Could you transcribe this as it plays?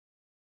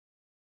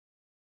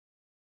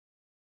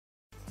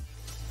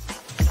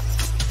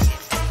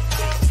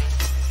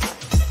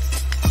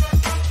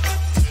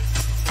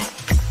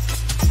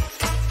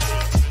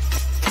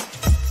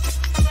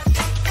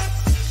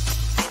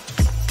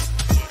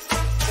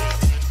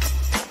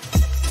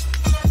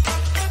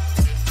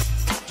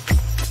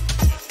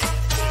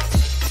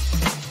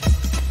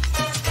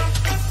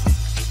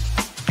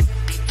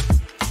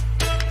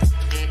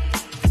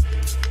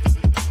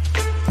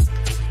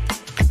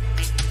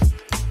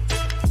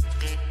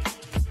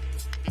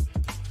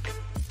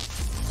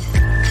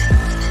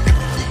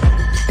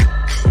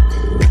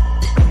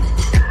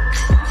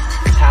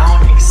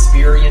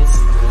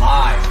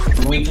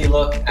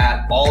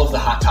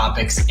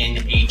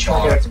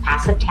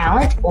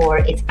for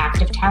its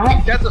active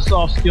talent. That's a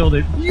soft skill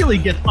that really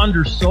gets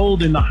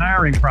undersold in the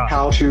hiring process.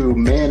 How to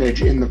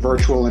manage in the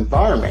virtual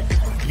environment.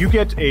 You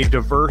get a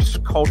diverse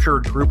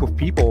cultured group of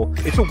people,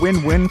 it's a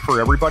win-win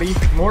for everybody.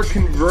 More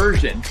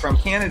conversion from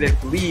candidate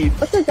lead.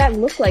 What does that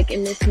look like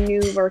in this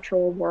new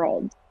virtual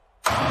world?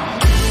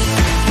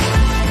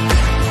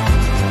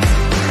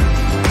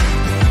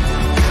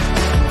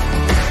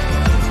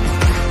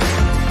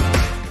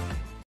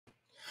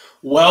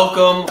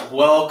 Welcome,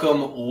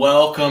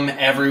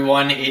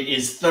 everyone. It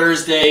is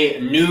Thursday,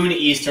 noon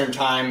Eastern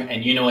time,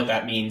 and you know what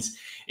that means.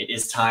 It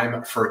is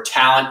time for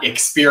Talent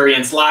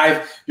Experience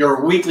Live,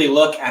 your weekly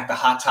look at the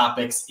hot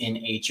topics in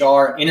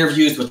HR,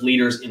 interviews with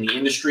leaders in the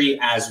industry,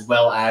 as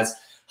well as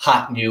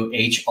hot new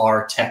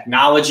HR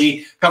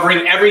technology,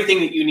 covering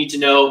everything that you need to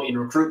know in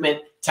recruitment,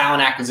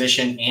 talent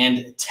acquisition,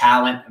 and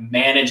talent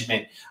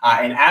management.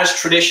 And as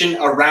tradition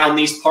around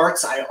these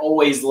parts, I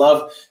always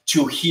love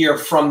to hear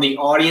from the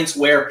audience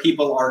where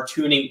people are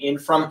tuning in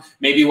from,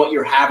 maybe what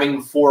you're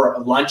having for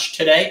lunch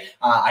today.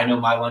 I know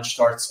my lunch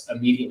starts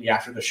immediately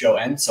after the show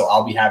ends, so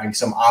I'll be having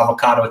some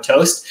avocado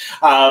toast.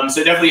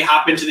 So definitely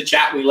hop into the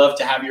chat. We love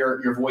to have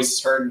your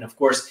voices heard. And of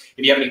course,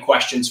 if you have any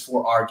questions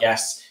for our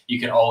guests, you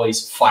can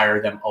always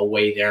fire them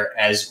away there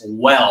as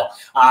well.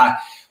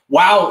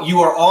 While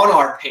you are on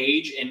our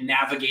page and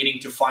navigating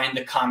to find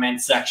the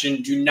comment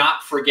section, do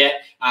not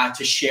forget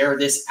to share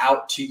this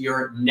out to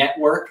your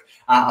network.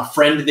 A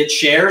friend that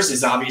shares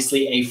is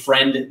obviously a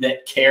friend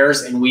that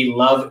cares, and we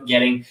love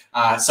getting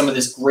some of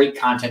this great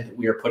content that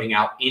we are putting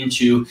out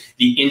into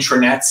the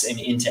intranets and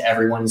into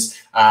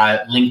everyone's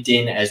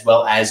LinkedIn as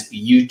well as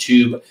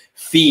YouTube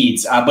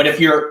feeds. But if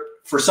you're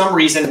for some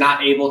reason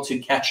not able to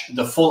catch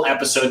the full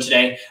episode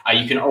today,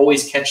 you can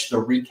always catch the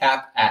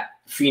recap at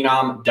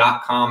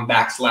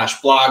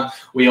phenom.com/blog.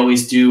 We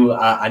always do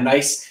a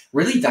nice,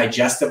 really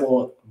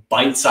digestible,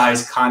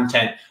 bite-sized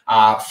content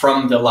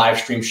from the live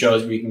stream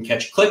shows where you can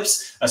catch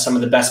clips of some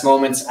of the best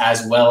moments,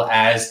 as well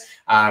as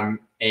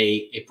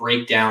a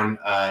breakdown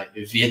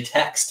via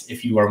text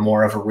if you are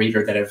more of a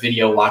reader than a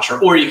video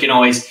watcher, or you can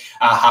always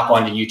hop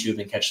onto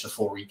YouTube and catch the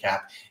full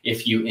recap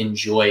if you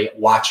enjoy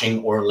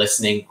watching or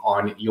listening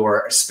on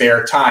your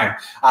spare time.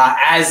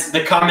 As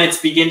the comments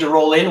begin to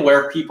roll in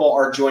where people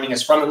are joining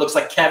us from, it looks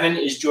like Kevin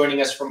is joining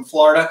us from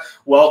Florida.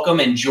 Welcome.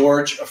 And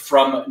George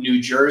from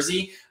New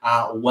Jersey.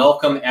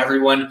 Welcome,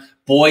 everyone.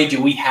 Boy,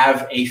 do we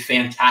have a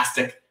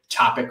fantastic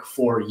topic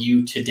for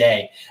you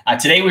today.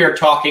 Today we are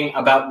talking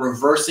about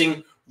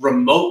reversing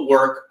remote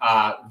work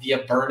via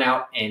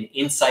burnout and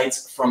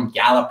insights from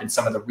Gallup and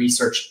some of the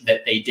research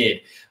that they did.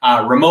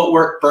 Remote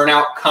work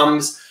burnout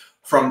comes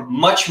from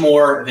much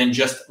more than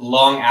just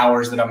long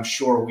hours that I'm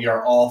sure we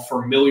are all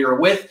familiar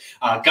with.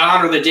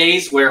 Gone are the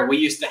days where we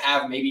used to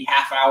have maybe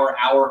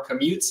hour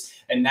commutes,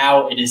 and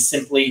now it is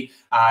simply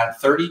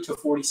 30 to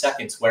 40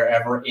 seconds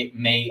wherever it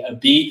may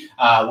be,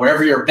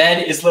 wherever your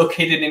bed is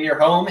located in your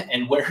home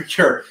and where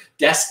your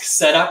desk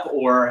setup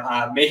or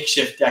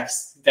makeshift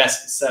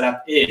desk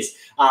setup is.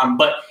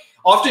 But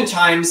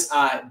oftentimes,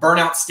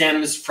 burnout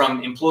stems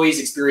from employees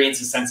experience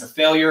a sense of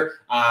failure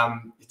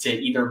to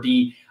either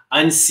be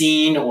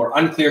unseen or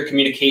unclear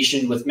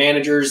communication with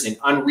managers and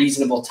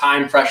unreasonable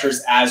time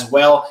pressures as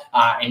well.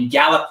 And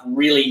Gallup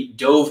really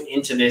dove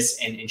into this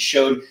and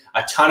showed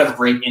a ton of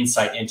great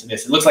insight into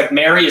this. It looks like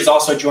Mary is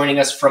also joining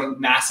us from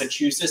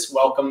Massachusetts.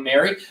 Welcome,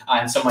 Mary.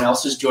 And someone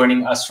else is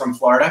joining us from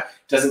Florida.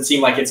 Doesn't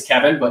seem like it's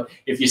Kevin, but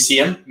if you see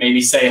him,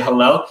 maybe say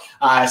hello.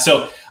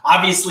 So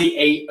obviously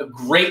a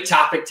great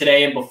topic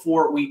today. And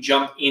before we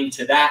jump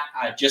into that,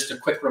 just a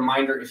quick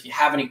reminder, if you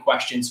have any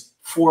questions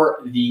for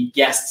the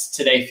guests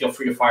today, feel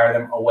free to fire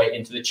them away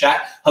into the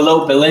chat.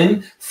 Hello,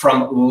 Belin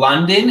from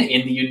London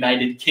in the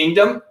United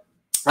Kingdom.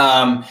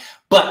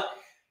 But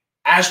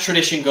as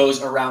tradition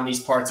goes around these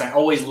parts, I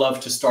always love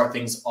to start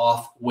things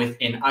off with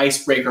an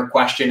icebreaker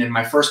question. And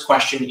my first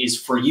question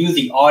is for you,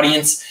 the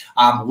audience.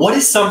 What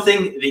is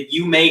something that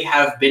you may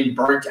have been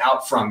burnt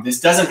out from? This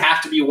doesn't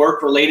have to be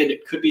work related.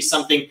 It could be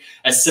something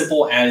as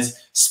simple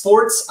as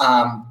sports,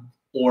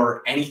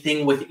 or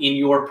anything within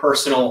your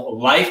personal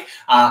life.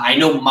 I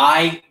know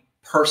my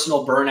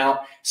personal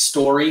burnout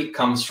story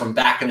comes from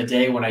back in the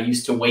day when I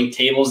used to wait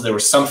tables. There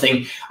was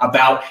something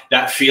about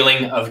that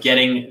feeling of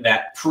getting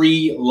that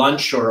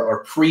pre-lunch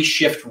or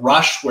pre-shift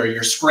rush where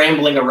you're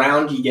scrambling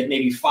around. You get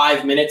maybe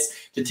 5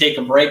 minutes to take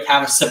a break,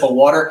 have a sip of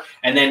water,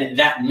 and then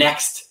that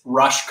next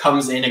rush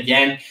comes in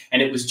again.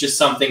 And it was just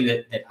something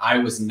that I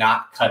was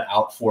not cut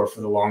out for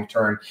the long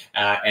term.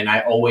 And I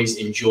always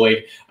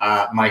enjoyed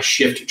my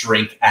shift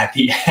drink at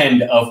the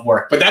end of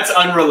work. But that's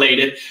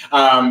unrelated.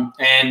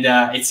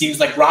 It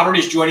seems like Robert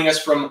is joining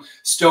us from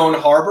Stone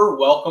Harbor.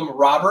 Welcome,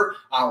 Robert.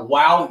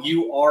 While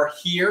you are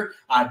here,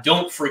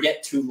 don't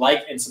forget to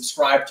like and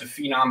subscribe to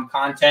Phenom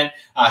content.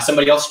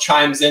 Somebody else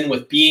chimes in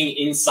with being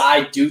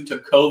inside due to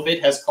COVID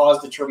has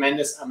caused a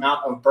tremendous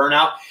amount of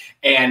burnout.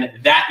 And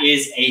that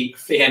is a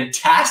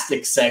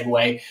fantastic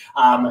segue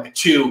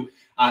to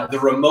the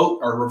remote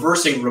or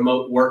reversing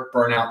remote work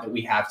burnout that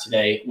we have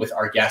today with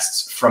our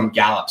guests from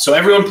Gallup. So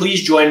everyone,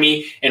 please join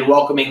me in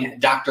welcoming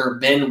Dr.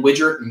 Ben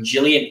Wigert and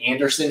Jillian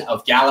Anderson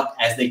of Gallup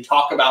as they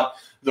talk about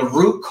the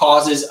root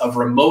causes of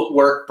remote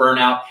work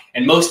burnout,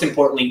 and most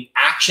importantly,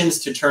 actions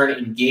to turn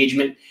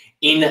engagement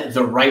in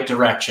the right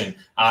direction.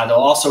 They'll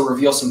also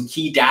reveal some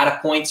key data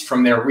points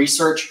from their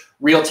research,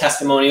 real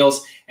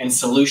testimonials, and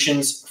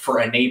solutions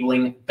for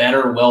enabling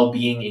better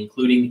well-being,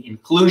 including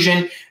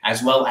inclusion,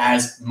 as well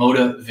as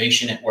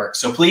motivation at work.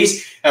 So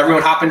please,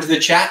 everyone hop into the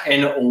chat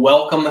and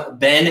welcome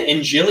Ben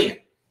and Jillian.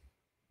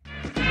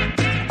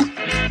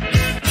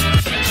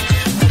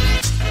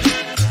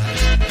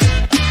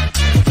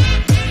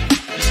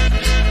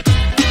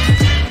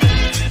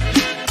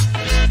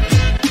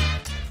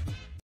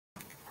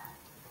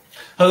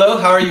 Hello,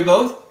 how are you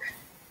both?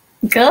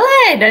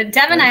 Good.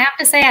 Devin, I have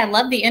to say I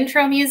love the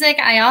intro music.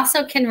 I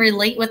also can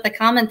relate with the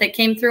comment that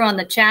came through on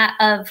the chat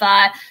of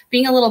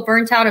being a little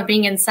burnt out of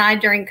being inside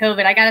during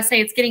COVID. I got to say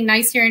it's getting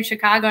nice here in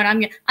Chicago,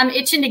 and I'm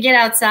itching to get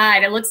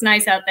outside. It looks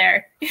nice out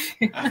there.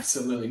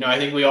 Absolutely. No, I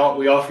think we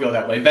all feel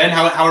that way. Ben,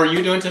 how are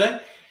you doing today?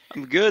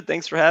 I'm good.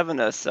 Thanks for having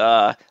us.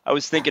 I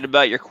was thinking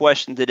about your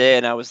question today,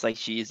 and I was like,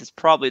 geez, it's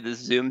probably the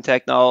Zoom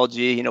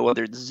technology, you know,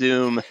 whether it's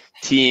Zoom,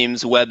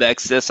 Teams,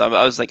 WebEx, this. I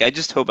was like, I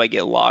just hope I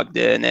get logged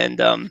in, and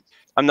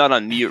I'm not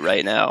on mute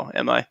right now,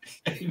 am I?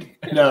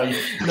 No,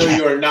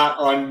 you are not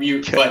on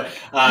mute, but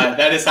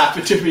that has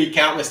happened to me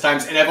countless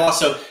times. And I've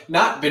also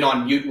not been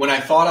on mute when I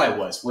thought I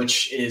was,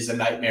 which is a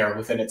nightmare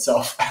within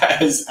itself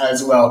as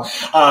well.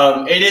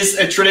 It is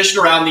a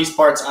tradition around these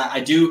parts.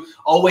 I do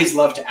always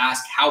love to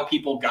ask how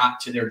people got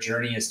to their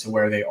journey as to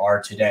where they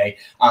are today.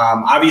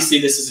 Obviously,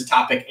 this is a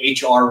topic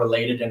HR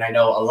related, and I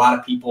know a lot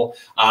of people,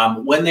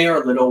 when they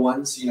are little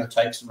ones, you know,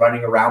 types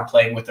running around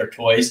playing with their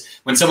toys,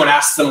 when someone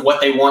asks them what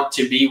they want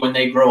to be when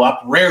they grow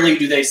up, rarely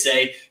do they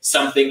say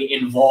something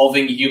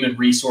involving human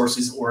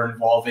resources or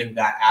involving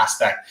that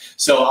aspect.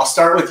 So I'll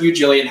start with you,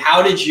 Jillian.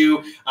 How did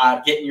you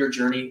get in your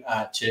journey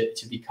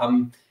to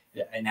become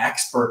an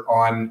expert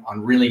on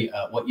really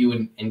what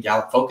you and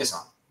Gallup focus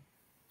on?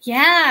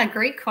 Yeah,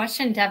 great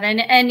question, Devin.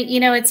 And, you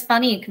know, it's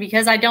funny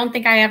because I don't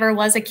think I ever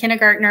was a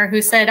kindergartner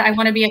who said, I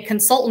want to be a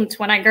consultant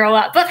when I grow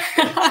up.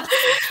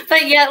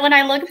 But yet, when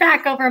I look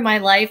back over my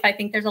life, I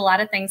think there's a lot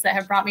of things that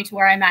have brought me to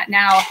where I'm at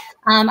now.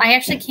 I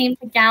actually came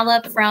to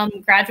Gallup from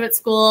graduate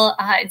school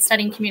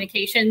studying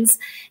communications.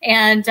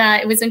 And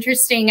it was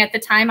interesting at the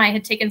time I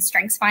had taken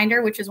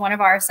StrengthsFinder, which is one of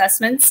our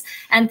assessments,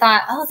 and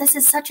thought, oh, this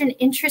is such an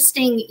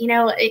interesting, you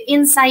know,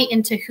 insight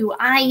into who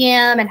I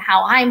am and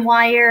how I'm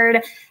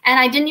wired. And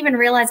I didn't even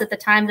realize at the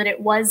time that it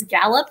was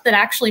Gallup that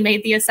actually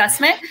made the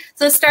assessment.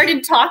 So I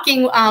started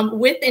talking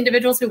with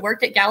individuals who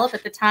worked at Gallup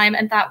at the time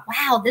and thought,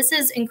 wow, this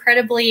is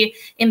incredibly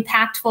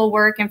impactful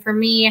work. And for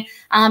me,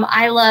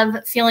 I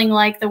love feeling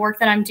like the work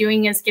that I'm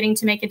doing is getting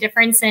to make a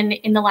difference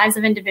in the lives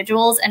of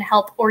individuals and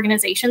help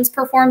organizations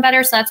perform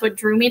better. So that's what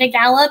drew me to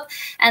Gallup.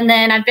 And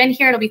then I've been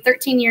here, it'll be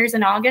 13 years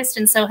in August,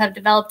 and so have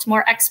developed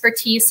more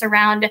expertise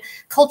around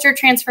culture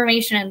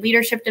transformation and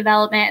leadership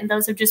development. And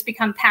those have just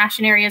become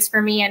passion areas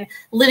for me, and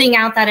living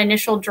out that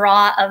initial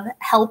draw of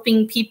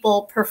helping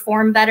people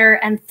perform better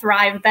and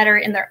thrive better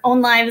in their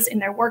own lives, in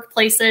their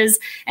workplaces,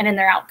 and in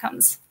their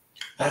outcomes.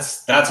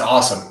 That's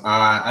awesome.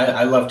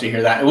 I love to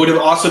hear that. It would have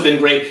also been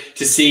great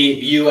to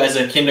see you as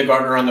a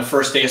kindergartner on the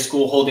first day of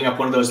school holding up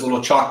one of those little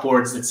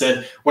chalkboards that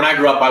said, when I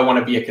grow up, I want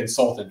to be a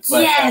consultant.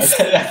 But yes.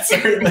 That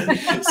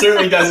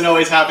certainly doesn't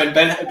always happen.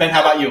 Ben,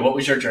 how about you? What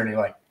was your journey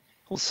like?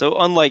 Well, so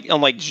unlike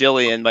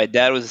Jillian, my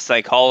dad was a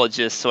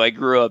psychologist, so I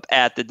grew up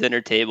at the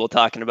dinner table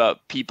talking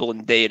about people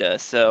and data.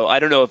 So I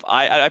don't know if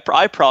I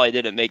probably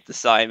didn't make the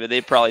sign, but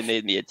they probably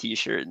made me a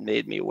T-shirt and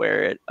made me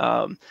wear it.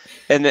 And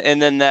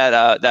then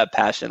that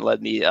passion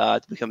led me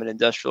to become an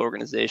industrial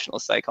organizational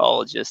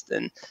psychologist.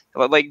 And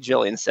like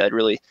Jillian said,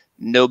 really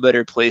no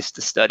better place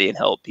to study and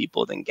help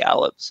people than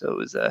Gallup. So it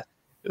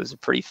was a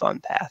pretty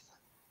fun path.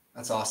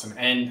 That's awesome.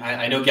 And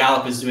I know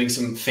Gallup is doing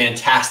some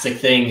fantastic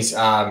things.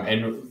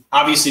 And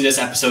obviously this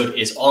episode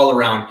is all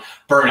around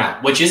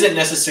burnout, which isn't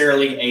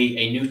necessarily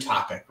a new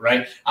topic,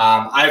 right?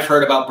 I've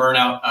heard about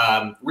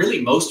burnout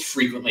really most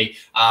frequently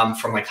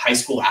from like high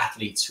school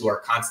athletes who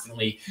are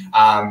constantly,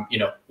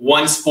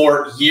 one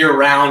sport year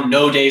round,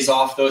 no days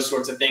off, those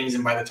sorts of things.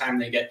 And by the time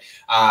they get,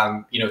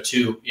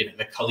 to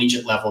the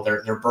collegiate level,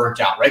 they're burnt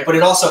out, right? But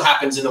it also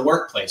happens in the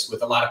workplace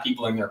with a lot of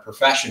people in their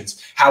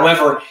professions.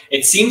 However,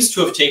 it seems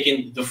to have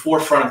taken the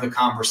forefront of the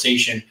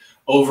conversation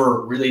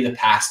over really the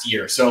past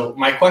year. So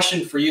my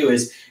question for you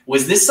is,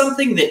 was this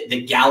something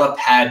that Gallup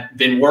had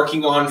been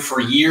working on for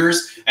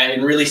years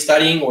and really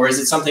studying, or is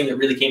it something that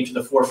really came to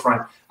the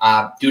forefront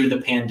due to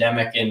the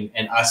pandemic and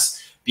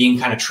us being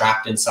kind of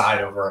trapped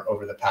inside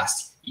over the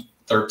past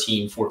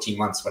 13, 14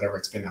 months, whatever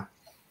it's been now?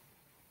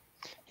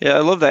 Yeah,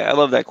 I love that. I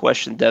love that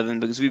question, Devin,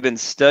 because we've been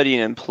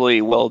studying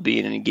employee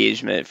well-being and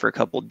engagement for a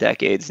couple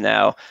decades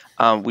now.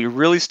 We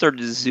really started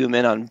to zoom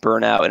in on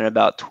burnout in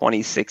about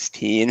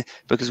 2016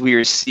 because we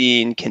were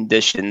seeing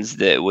conditions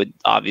that would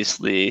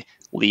obviously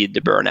lead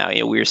to burnout.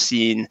 We were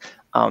seeing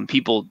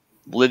people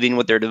living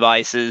with their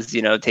devices,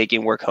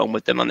 taking work home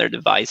with them on their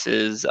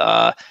devices,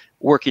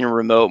 working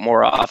remote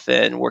more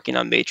often, working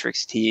on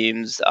matrix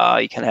teams.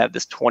 You kind of have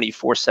this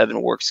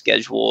 24/7 work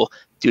schedule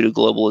due to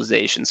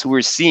globalization. So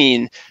we're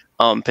seeing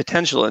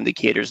potential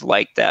indicators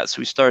like that. So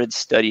we started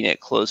studying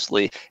it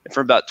closely. And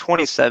from about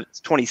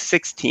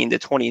 2016 to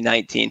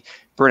 2019,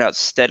 burnout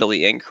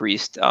steadily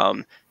increased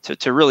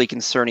to really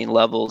concerning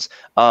levels.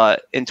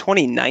 In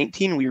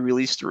 2019, we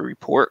released a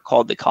report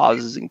called The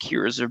Causes and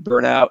Cures of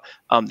Burnout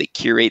that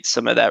curates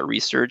some of that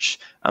research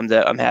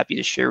that I'm happy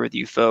to share with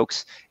you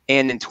folks.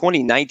 And in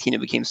 2019,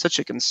 it became such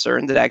a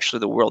concern that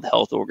actually the World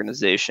Health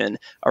Organization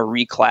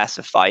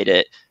reclassified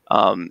it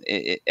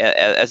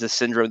as a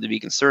syndrome to be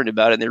concerned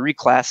about. And they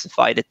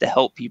reclassified it to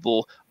help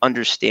people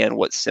understand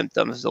what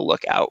symptoms to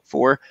look out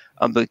for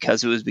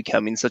because it was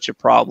becoming such a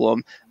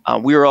problem.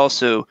 We were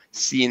also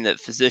seeing that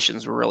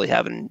physicians were really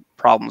having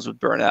problems with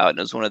burnout, and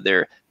it was one of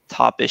their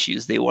top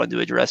issues they wanted to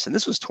address. And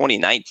this was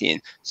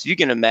 2019. So you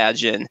can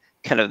imagine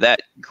kind of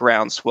that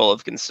groundswell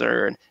of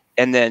concern.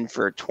 And then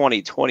for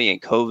 2020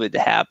 and COVID to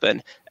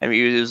happen, I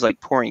mean, it was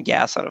like pouring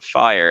gas on a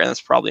fire, and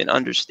that's probably an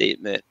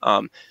understatement.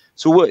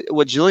 So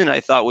what Jillian and I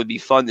thought would be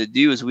fun to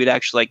do is we'd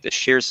actually like to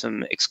share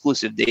some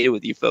exclusive data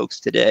with you folks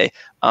today.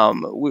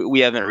 We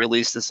haven't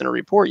released this in a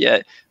report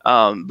yet,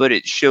 but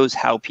it shows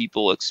how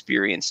people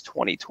experience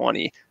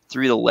 2020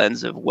 through the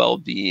lens of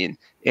well-being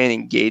and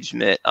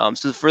engagement.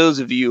 So for those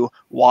of you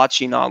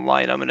watching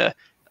online, I'm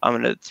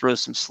gonna throw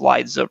some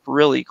slides up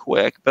really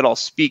quick, but I'll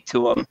speak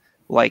to them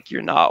like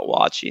you're not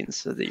watching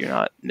so that you're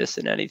not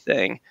missing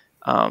anything.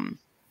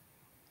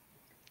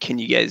 Can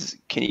you guys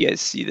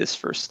see this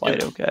first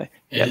slide? Yep. Okay.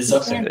 It is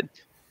up there. Good.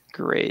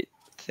 Great.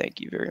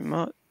 Thank you very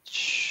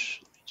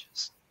much. Let me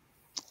just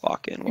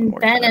lock in one And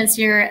more Ben, time. as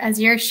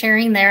you're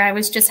sharing there, I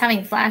was just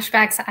having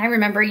flashbacks. I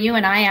remember you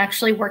and I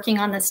actually working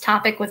on this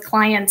topic with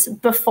clients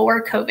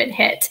before COVID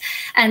hit.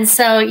 And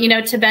so,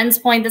 to Ben's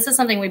point, this is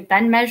something we've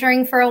been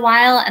measuring for a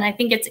while. And I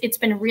think it's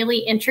been really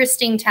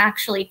interesting to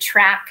actually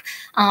track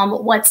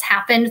what's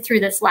happened through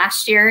this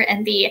last year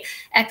and the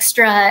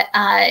extra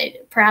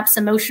perhaps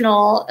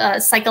emotional,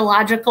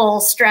 psychological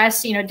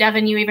stress.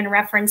 Devin, you even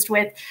referenced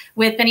with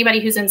anybody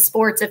who's in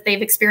sports, if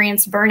they've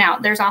experienced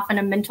burnout, there's often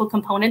a mental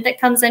component that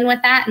comes in with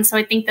that. And so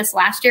I think this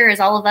last year, as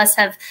all of us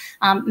have,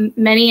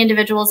 many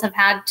individuals have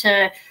had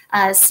to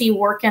see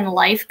work and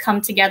life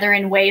come together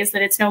in ways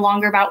that it's no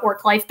longer about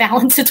work-life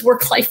balance, it's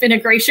work-life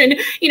integration.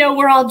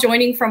 We're all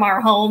joining from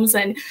our homes,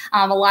 and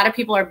a lot of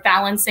people are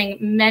balancing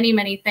many,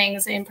 many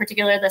things, in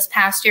particular this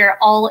past year,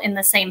 all in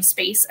the same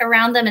space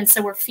around them. And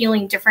so we're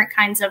feeling different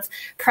kinds of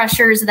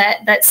pressures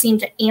that seem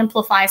to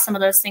amplify some of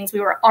those things we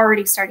were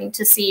already starting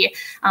to see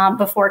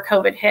before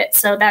COVID hit.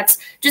 So that's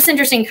just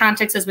interesting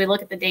context as we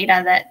look at the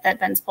data that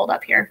Ben's pulled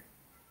up here.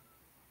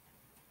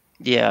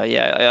 Yeah,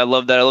 I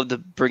love that. I love to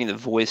bring the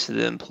voice of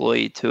the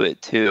employee to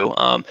it too.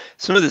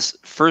 Some of this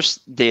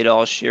first data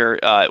I'll share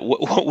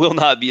will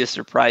not be a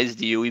surprise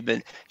to you. We've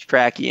been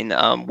tracking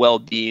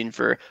well-being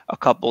for a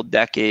couple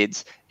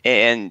decades,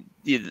 and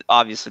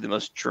obviously the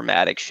most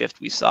dramatic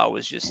shift we saw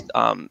was just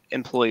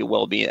employee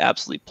well-being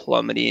absolutely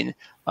plummeting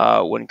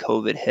when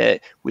COVID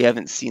hit. We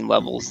haven't seen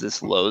levels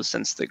this low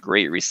since the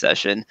Great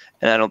Recession,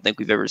 and I don't think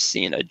we've ever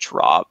seen a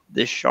drop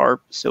this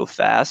sharp so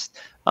fast.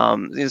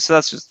 So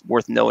that's just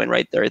worth knowing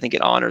right there. I think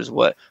it honors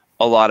what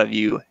a lot of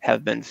you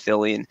have been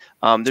feeling.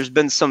 There's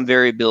been some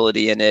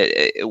variability in it.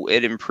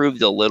 It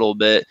improved a little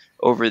bit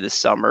over the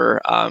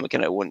summer.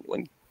 Kind of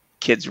when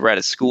kids were out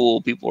of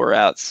school, people were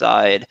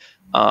outside,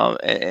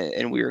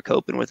 and we were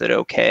coping with it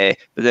okay.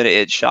 But then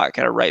it shot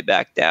kind of right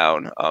back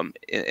down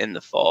in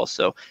the fall.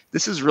 So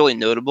this is really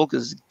notable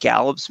because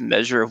Gallup's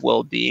measure of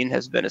well-being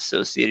has been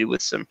associated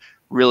with some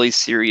really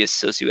serious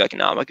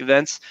socioeconomic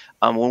events.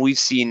 When we've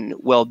seen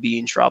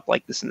well-being drop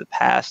like this in the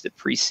past, it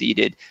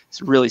preceded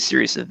some really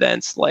serious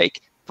events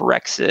like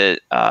Brexit,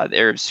 the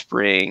Arab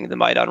Spring, the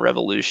Maidan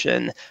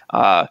Revolution,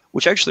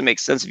 which actually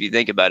makes sense if you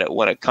think about it.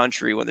 When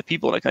the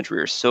people in a country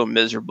are so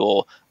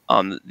miserable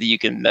that you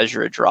can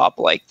measure a drop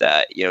like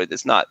that,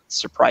 it's not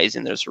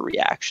surprising there's a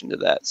reaction to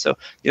that. So,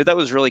 that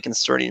was really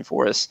concerning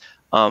for us.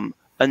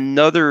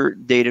 Another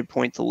data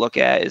point to look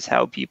at is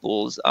how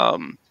people's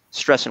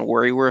stress and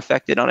worry were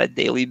affected on a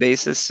daily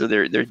basis. So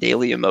their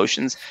daily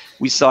emotions.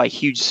 We saw a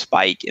huge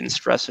spike in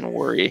stress and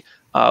worry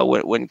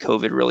when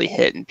COVID really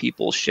hit and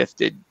people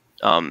shifted,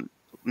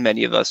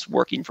 many of us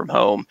working from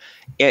home.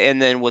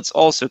 And then what's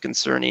also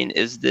concerning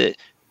is that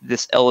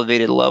this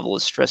elevated level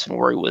of stress and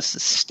worry was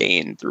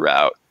sustained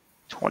throughout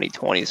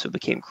 2020, so it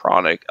became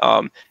chronic.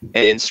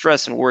 And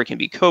stress and worry can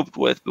be coped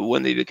with, but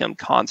when they become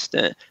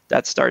constant,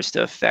 that starts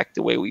to affect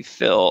the way we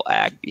feel,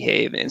 act,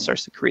 behave, and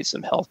starts to create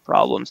some health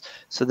problems.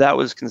 So that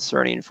was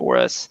concerning for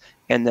us.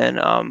 And then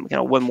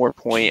one more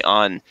point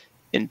on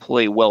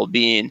employee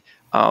well-being.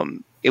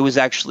 It was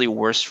actually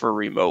worse for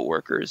remote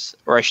workers,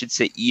 or I should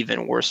say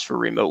even worse for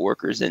remote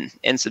workers,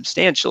 and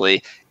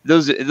substantially.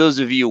 Those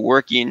of you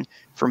working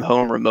from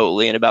home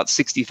remotely, and about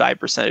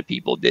 65% of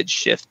people did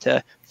shift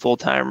to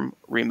full-time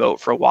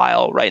remote for a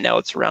while. Right now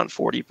it's around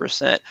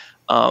 40%.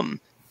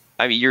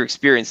 I mean, you're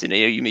experiencing it.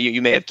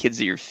 You may have kids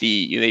at your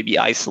feet. You may be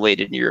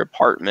isolated in your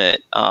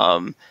apartment.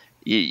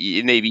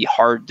 It may be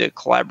hard to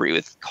collaborate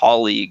with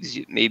colleagues.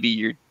 Maybe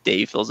your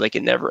day feels like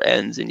it never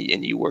ends, and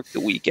you work the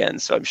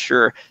weekend. So I'm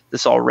sure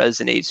this all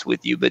resonates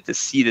with you. But to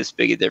see this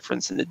big a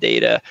difference in the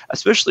data,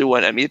 especially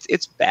when, I mean,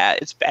 it's bad.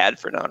 It's bad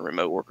for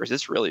non-remote workers.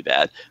 It's really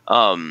bad.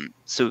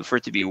 So for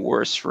it to be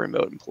worse for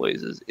remote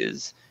employees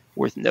is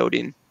worth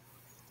noting.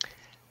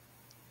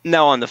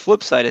 Now, on the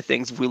flip side of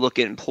things, if we look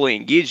at employee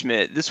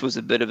engagement, this was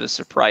a bit of a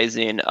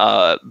surprising,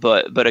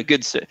 but a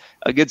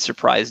good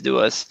surprise to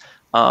us.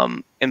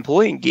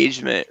 Employee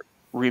engagement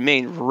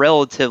remained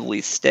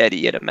relatively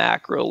steady at a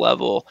macro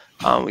level.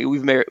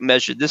 We've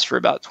measured this for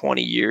about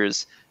 20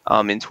 years.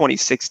 In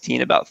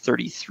 2016, about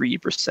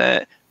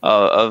 33%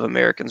 of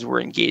Americans were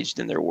engaged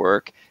in their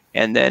work.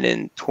 And then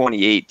in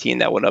 2018,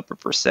 that went up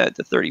 1%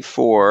 to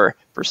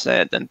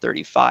 34%, then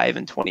 35%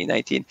 in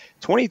 2019.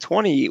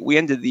 2020, we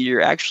ended the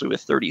year actually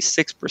with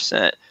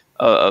 36%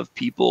 of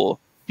people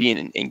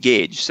being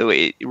engaged. So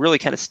it really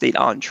kind of stayed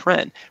on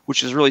trend,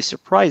 which is really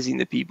surprising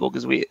to people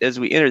because as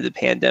we entered the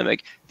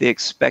pandemic, they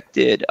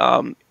expected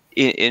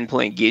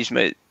employee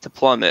engagement to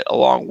plummet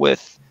along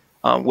with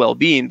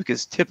well-being,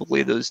 because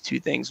typically those two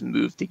things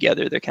move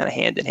together. They're kind of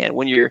hand in hand.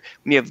 When you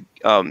have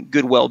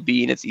good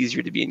well-being, it's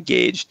easier to be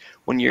engaged.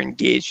 When you're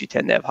engaged, you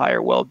tend to have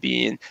higher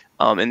well-being,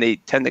 and they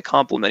tend to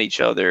complement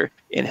each other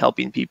in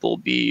helping people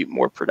be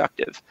more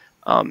productive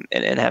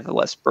and have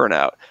less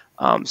burnout.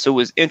 So it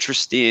was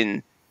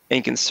interesting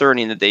and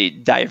concerning that they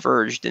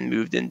diverged and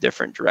moved in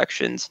different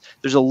directions.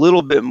 There's a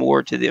little bit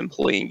more to the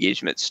employee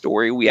engagement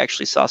story. We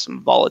actually saw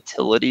some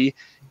volatility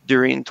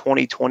during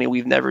 2020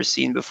 we've never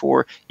seen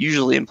before.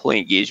 Usually employee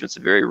engagement is a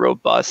very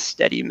robust,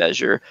 steady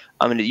measure,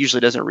 and it usually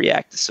doesn't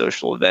react to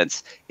social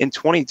events. In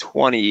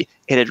 2020,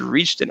 it had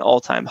reached an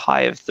all-time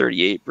high of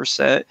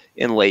 38%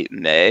 in late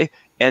May,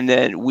 and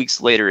then weeks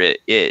later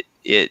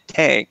it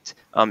tanked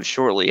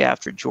shortly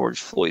after George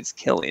Floyd's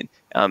killing,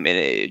 and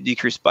it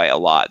decreased by a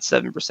lot.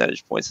 7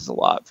 percentage points is a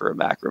lot for a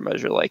macro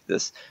measure like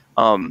this.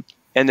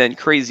 And then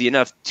crazy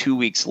enough, 2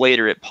 weeks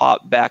later, it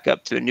popped back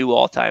up to a new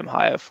all-time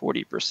high of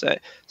 40%.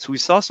 So we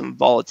saw some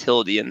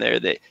volatility in there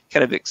that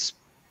kind of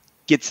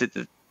gets at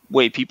the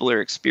way people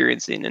are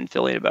experiencing and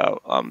feeling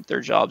about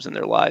their jobs and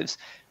their lives.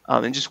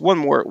 And just one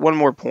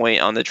more point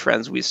on the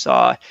trends we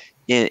saw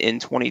in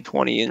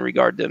 2020 in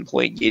regard to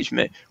employee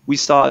engagement. We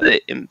saw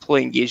that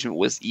employee engagement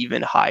was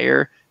even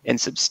higher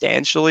and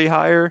substantially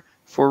higher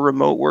for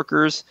remote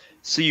workers.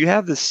 So you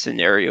have this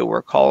scenario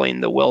we're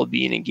calling the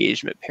well-being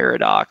engagement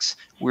paradox,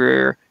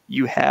 where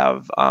you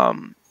have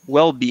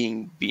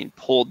well-being being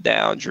pulled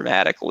down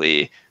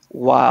dramatically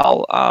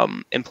while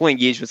employee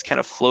engagement is kind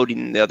of floating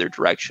in the other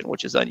direction,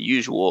 which is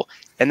unusual.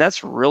 And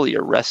that's really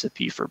a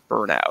recipe for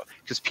burnout,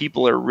 because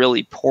people are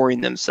really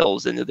pouring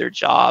themselves into their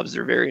jobs.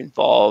 They're very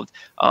involved.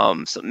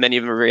 So many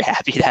of them are very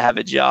happy to have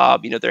a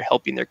job. They're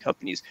helping their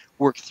companies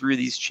work through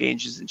these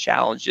changes and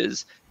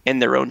challenges and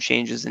their own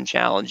changes and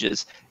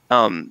challenges.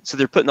 So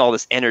they're putting all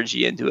this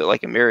energy into it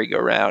like a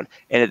merry-go-round,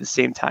 and at the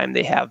same time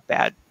they have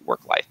bad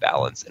work-life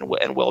balance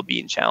and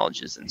well-being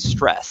challenges and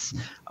stress.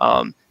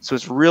 So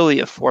it's really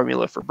a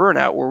formula for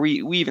burnout, where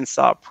we even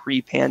saw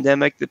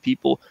pre-pandemic the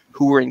people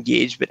who were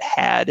engaged but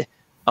had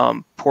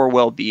poor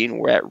well-being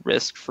were at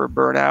risk for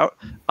burnout.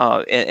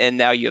 And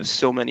now you have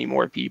so many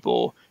more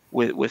people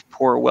with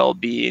poor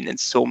well-being and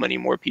so many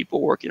more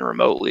people working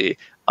remotely.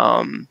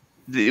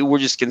 We're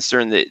just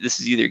concerned that this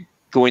is either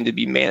going to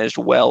be managed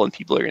well and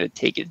people are going to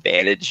take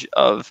advantage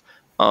of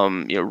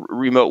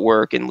remote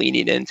work and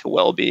leaning into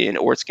well-being,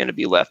 or it's going to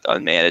be left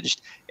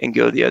unmanaged and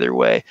go the other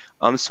way.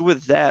 So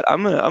with that,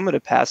 I'm gonna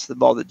pass the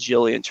ball to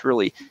Jillian to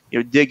really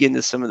dig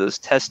into some of those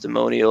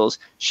testimonials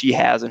she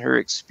has in her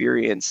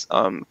experience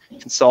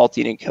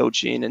consulting and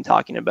coaching and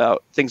talking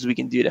about things we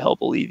can do to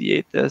help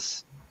alleviate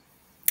this.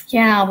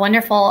 Yeah,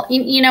 wonderful.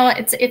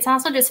 It's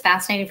also just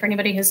fascinating for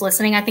anybody who's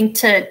listening, I think,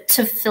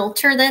 to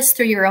filter this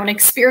through your own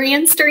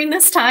experience during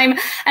this time. And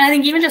I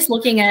think even just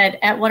looking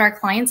at what our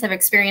clients have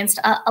experienced,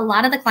 a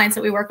lot of the clients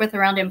that we work with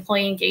around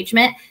employee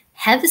engagement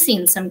have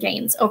seen some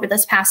gains over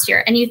this past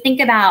year. And you think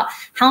about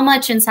how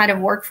much inside of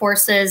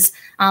workforces,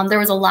 there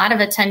was a lot of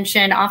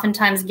attention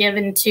oftentimes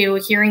given to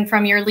hearing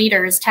from your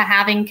leaders, to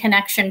having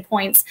connection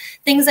points,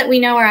 things that we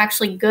know are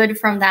actually good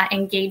from that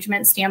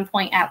engagement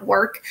standpoint at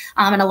work.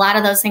 And a lot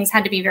of those things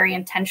had to be very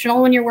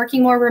intentional when you're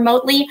working more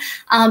remotely.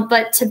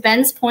 But to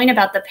Ben's point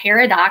about the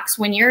paradox,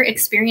 when you're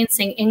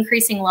experiencing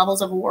increasing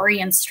levels of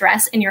worry and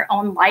stress in your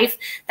own life,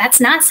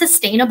 that's not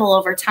sustainable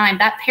over time.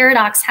 That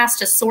paradox has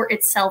to sort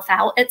itself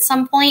out at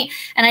some point.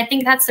 And I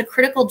think that's the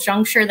critical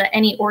juncture that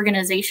any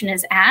organization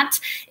is at,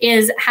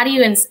 is how do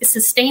you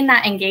sustain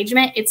that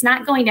engagement? It's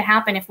not going to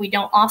happen if we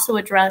don't also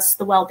address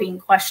the well-being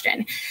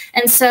question.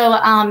 And so,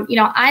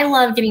 I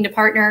love getting to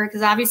partner,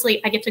 because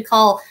obviously I get to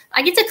call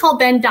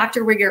Ben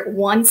Dr. Wigert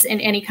once in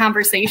any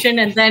conversation.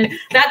 And then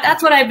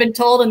that's what I've been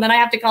told. And then I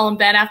have to call him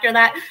Ben after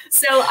that.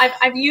 So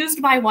I've used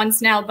my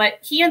once now, but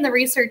he and the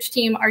research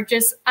team are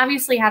just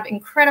obviously have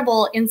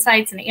incredible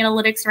insights and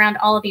analytics around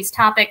all of these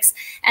topics.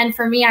 And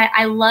for me,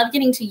 I love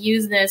getting to to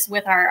use this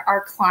with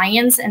our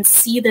clients and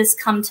see this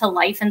come to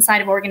life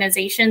inside of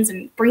organizations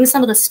and bring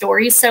some of the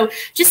stories. So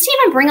just to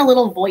even bring a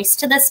little voice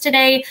to this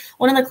today,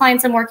 one of the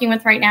clients I'm working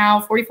with right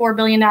now, $44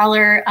 billion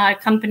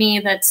company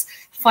that's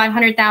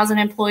 500,000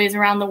 employees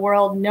around the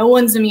world. No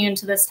one's immune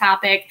to this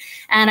topic.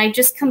 And I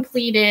just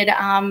completed,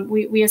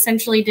 we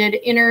essentially did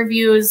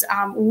interviews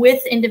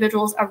with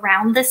individuals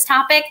around this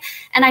topic.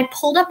 And I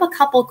pulled up a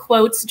couple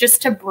quotes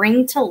just to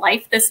bring to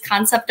life this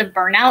concept of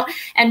burnout.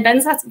 And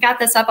Ben's got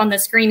this up on the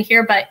screen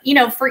here. But, you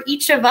know, for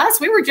each of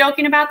us, we were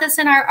joking about this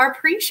in our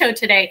pre-show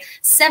today.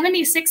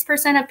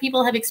 76% of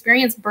people have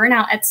experienced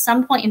burnout at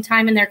some point in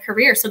time in their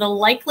career. So the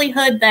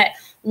likelihood that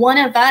one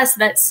of us,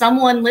 that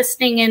someone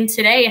listening in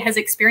today has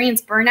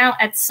experienced burnout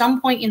at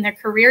some point in their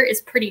career is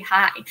pretty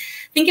high.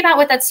 Think about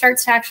what that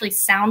starts to actually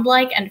sound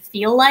like and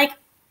feel like.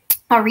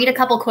 I'll read a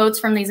couple quotes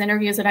from these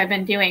interviews that I've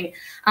been doing.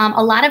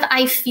 A lot of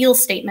I feel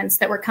statements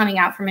that were coming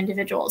out from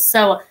individuals.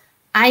 So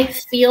I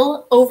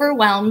feel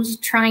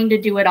overwhelmed trying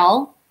to do it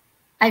all.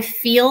 I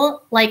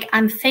feel like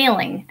I'm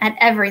failing at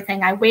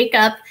everything. I wake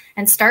up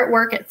and start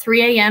work at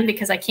 3 a.m.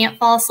 because I can't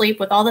fall asleep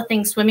with all the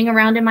things swimming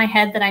around in my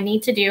head that I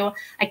need to do.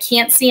 I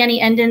can't see any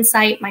end in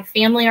sight. My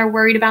family are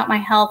worried about my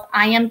health.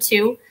 I am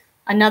too.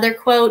 Another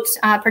quote,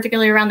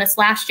 particularly around this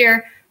last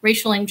year,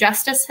 racial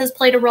injustice has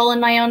played a role in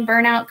my own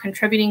burnout,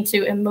 contributing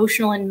to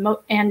emotional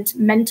and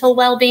mental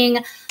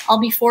well-being. I'll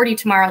be 40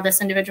 tomorrow,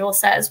 this individual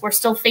says. We're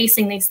still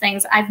facing these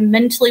things. I've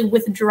mentally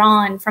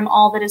withdrawn from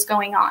all that is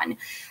going on.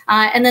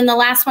 And then the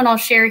last one I'll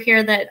share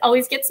here that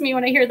always gets me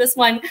when I hear this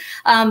one.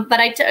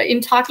 But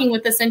in talking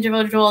with this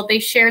individual, they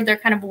shared their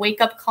kind of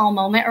wake-up call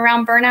moment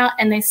around burnout.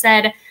 And they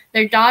said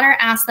their daughter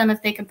asked them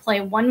if they could play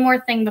one more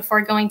thing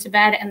before going to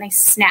bed, and they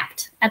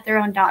snapped at their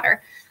own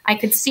daughter. I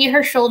could see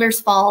her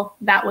shoulders fall.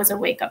 That was a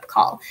wake-up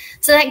call.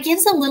 So that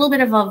gives a little bit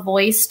of a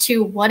voice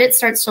to what it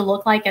starts to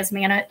look like as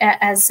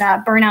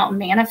burnout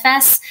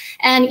manifests.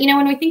 And, you know,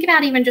 when we think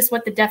about even just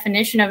what the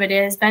definition of it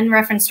is, Ben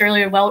referenced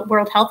earlier,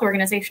 World Health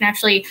Organization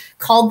actually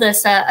called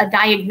this a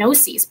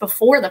diagnosis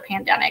before the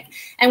pandemic.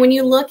 And when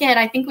you look at,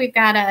 I think we've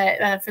got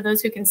for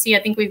those who can see,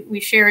 I think we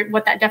shared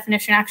what that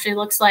definition actually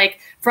looks like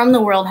from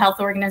the World Health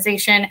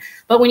Organization.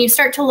 But when you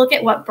start to look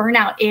at what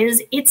burnout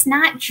is, it's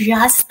not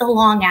just the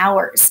long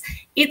hours.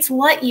 It's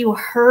what you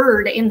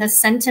heard in the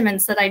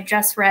sentiments that I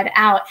just read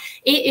out.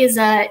 It is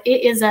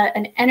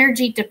an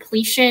energy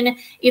depletion.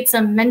 It's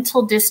a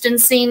mental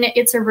distancing.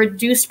 It's a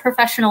reduced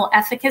professional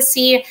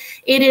efficacy.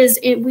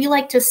 We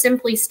like to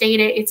simply state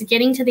it. It's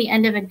getting to the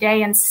end of a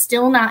day and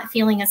still not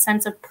feeling a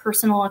sense of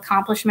personal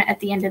accomplishment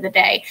at the end of the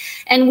day.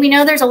 And we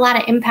know there's a lot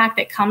of impact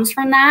that comes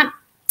from that.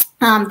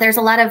 There's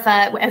a lot of,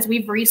 as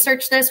we've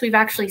researched this, we've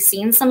actually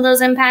seen some of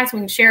those impacts. We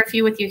can share a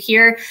few with you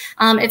here.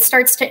 It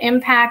starts to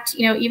impact,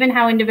 you know, even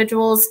how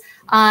individuals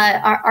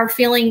are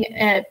feeling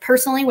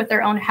personally with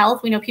their own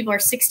health. We know people are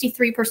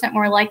 63%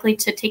 more likely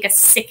to take a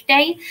sick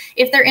day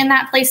if they're in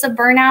that place of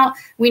burnout.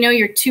 We know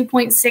you're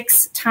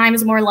 2.6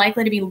 times more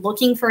likely to be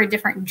looking for a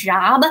different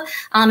job.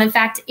 In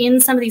fact, in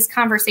some of these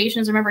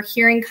conversations, I remember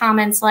hearing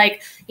comments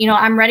like, you know,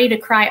 I'm ready to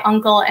cry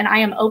uncle and I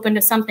am open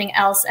to something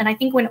else. And I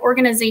think when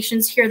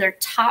organizations hear their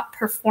top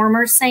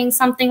performers saying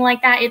something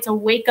like that, it's a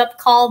wake-up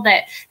call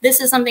that this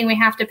is something we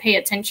have to pay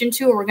attention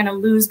to, or we're going to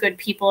lose good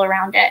people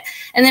around it.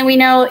 And then we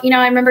know, you know,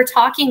 I remember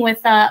talking with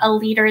a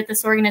leader at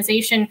this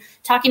organization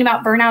talking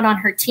about burnout on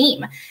her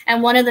team.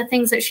 And one of the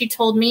things that she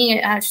told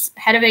me,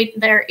 head of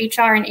their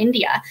HR in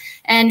India,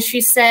 and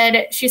she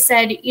said,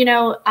 you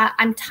know,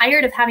 I'm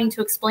tired of having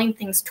to explain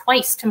things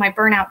twice to my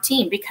burnout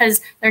team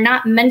because they're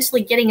not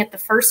mentally getting it the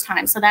first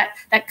time. So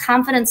that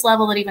confidence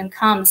level that even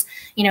comes,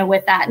 you know,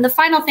 with that. And the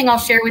final thing I'll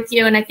share with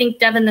you, and I think,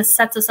 Devin, this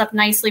sets us up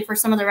nicely for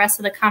some of the rest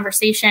of the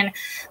conversation,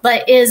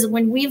 but is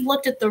when we've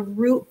looked at the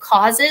root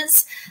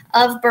causes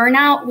of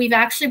burnout, we've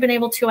actually been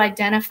able to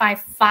identify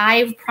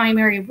 5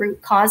 primary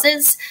root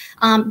causes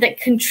that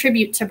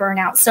contribute to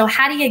burnout. So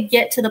how do you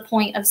get to the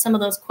point of some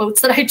of those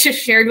quotes that I just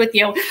shared with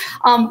you?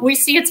 We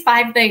see it's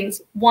 5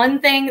 things. One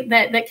thing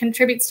that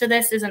contributes to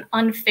this is an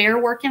unfair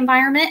work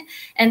environment.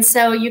 And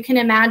so you can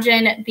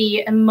imagine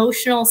the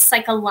emotional,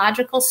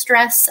 psychological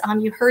stress.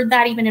 You heard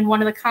that even in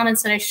one of the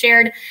comments that I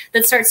shared,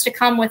 that starts to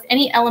come with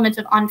any element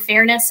of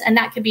unfairness. And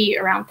that could be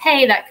around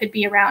pay, that could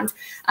be around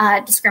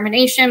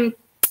discrimination.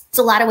 There's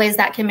a lot of ways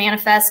that can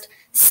manifest.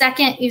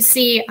 Second, you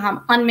see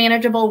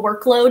unmanageable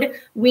workload.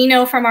 We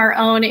know from our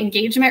own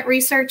engagement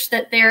research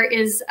that there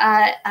is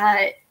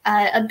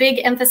a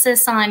big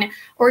emphasis on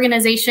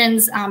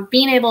organizations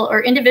being able,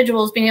 or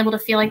individuals being able to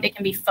feel like they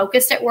can be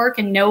focused at work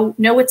and know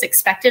what's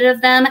expected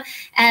of them.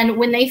 And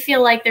when they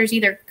feel like there's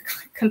either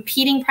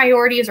competing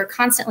priorities or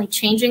constantly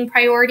changing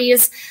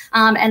priorities,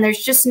 and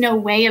there's just no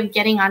way of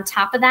getting on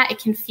top of that, it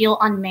can feel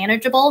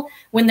unmanageable.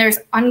 When there's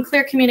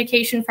unclear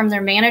communication from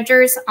their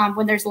managers,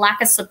 when there's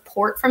lack of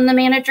support from the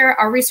manager,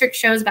 our research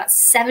shows about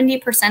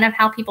 70% of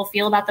how people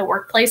feel about the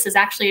workplace is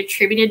actually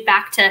attributed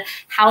back to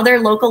how their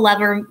local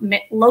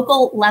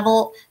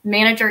level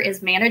manager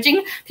is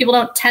managing. People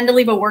don't tend to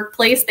leave a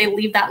workplace, they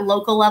leave that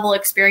local level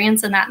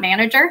experience in that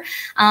manager.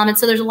 And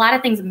so there's a lot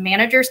of things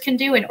managers can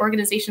do, and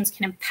organizations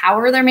can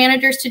empower their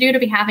managers behaviors to do to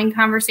be having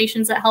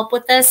conversations that help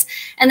with this.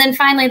 And then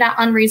finally, that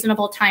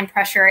unreasonable time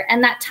pressure.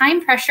 And that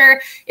time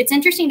pressure, it's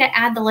interesting to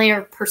add the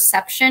layer of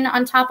perception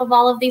on top of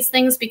all of these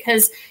things,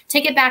 because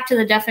take it back to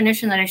the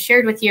definition that I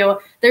shared with you.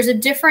 There's a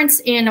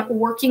difference in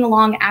working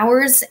long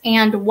hours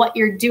and what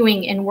you're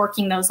doing in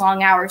working those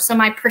long hours. So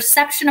my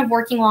perception of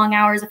working long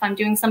hours, if I'm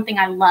doing something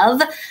I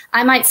love,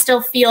 I might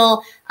still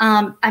feel,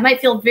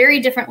 very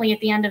differently at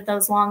the end of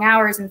those long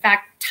hours. In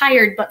fact,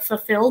 tired but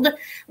fulfilled.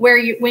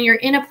 When you're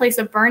in a place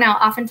of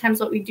burnout, oftentimes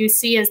what we do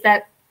see is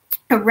that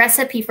a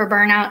recipe for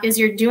burnout is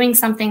you're doing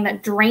something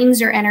that drains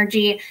your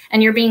energy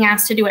and you're being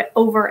asked to do it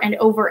over and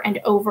over and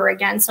over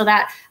again. So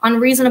that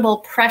unreasonable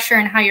pressure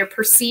and how you're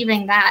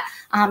perceiving that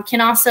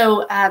can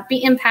also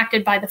be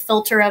impacted by the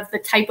filter of the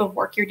type of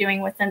work you're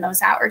doing within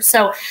those hours.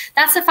 So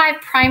that's the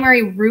 5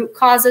 primary root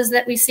causes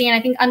that we see. And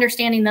I think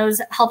understanding those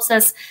helps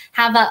us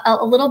have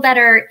a little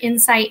better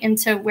insight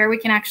into where we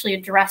can actually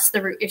address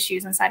the root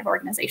issues inside of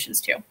organizations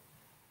too.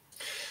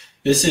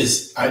 This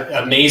is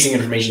amazing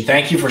information.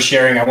 Thank you for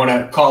sharing. I want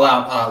to call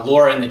out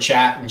Laura in the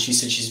chat, and she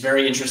said she's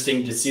very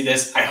interesting to see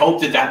this. I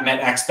hope that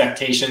met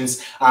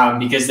expectations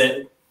because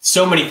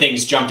so many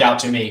things jumped out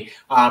to me.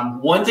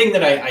 One thing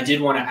that I did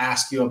want to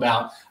ask you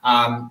about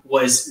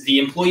was the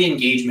employee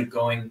engagement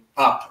going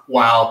up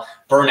while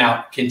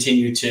burnout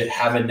continued to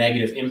have a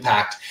negative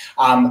impact.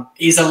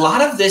 Is a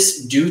lot of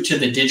this due to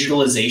the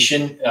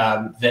digitalization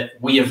that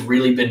we have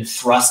really been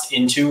thrust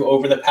into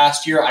over the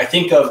past year? I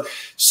think of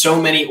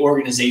so many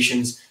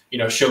organizations,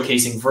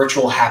 showcasing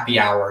virtual happy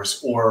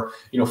hours, or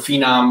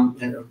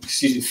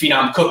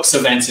Phenom Cooks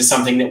events is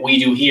something that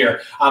we do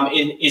here.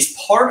 Is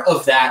part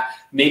of that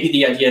maybe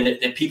the idea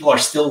that people are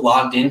still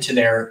logged into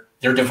their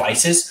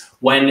devices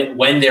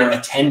when they're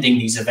attending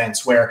these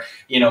events, where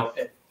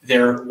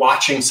they're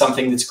watching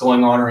something that's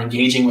going on or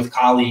engaging with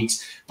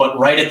colleagues, but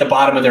right at the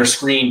bottom of their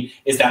screen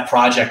is that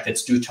project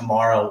that's due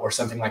tomorrow or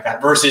something like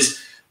that, versus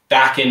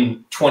back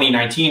in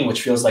 2019,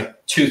 which feels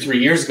like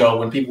 2-3 years ago,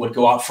 when people would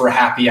go out for a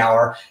happy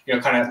hour,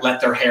 kind of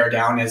let their hair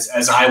down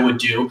as I would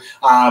do.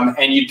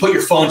 And you'd put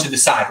your phone to the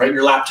side, right?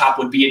 Your laptop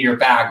would be in your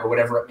bag or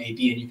whatever it may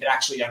be, and you could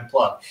actually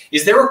unplug.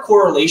 Is there a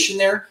correlation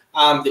there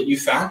that you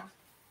found?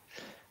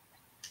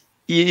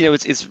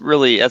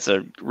 That's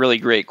a really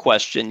great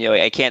question.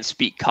 I can't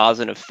speak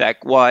cause and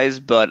effect wise,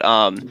 but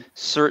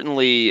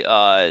certainly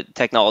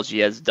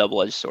technology has a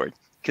double-edged sword.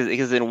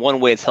 Because in one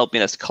way, it's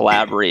helping us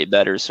collaborate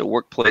better. So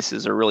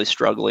workplaces are really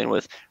struggling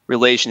with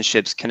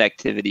relationships,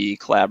 connectivity,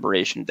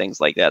 collaboration, things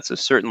like that. So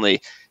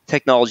certainly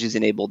technology has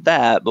enabled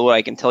that. But what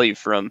I can tell you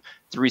from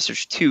the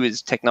research too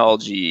is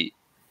technology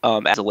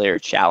adds a layer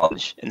of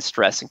challenge and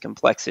stress and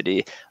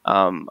complexity.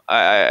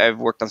 I've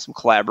worked on some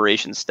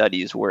collaboration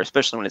studies where,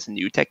 especially when it's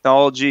new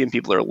technology and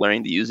people are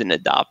learning to use it and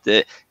adopt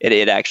it,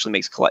 it actually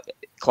makes,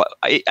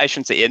 I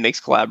shouldn't say it makes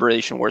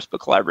collaboration worse,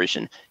 but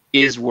collaboration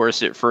is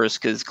worse at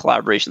first because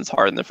collaboration is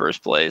hard in the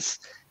first place.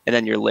 And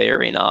then you're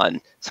layering on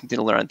something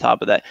to learn on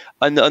top of that.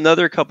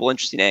 Another couple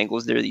interesting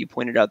angles there that you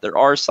pointed out, there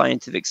are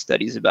scientific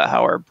studies about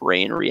how our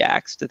brain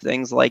reacts to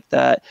things like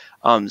that.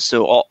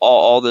 So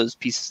all those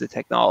pieces of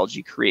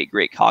technology create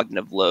great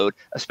cognitive load,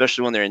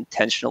 especially when they're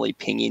intentionally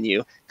pinging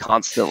you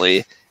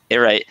constantly,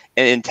 right?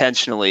 And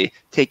intentionally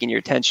taking your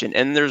attention.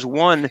 And there's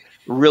one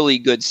really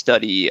good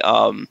study,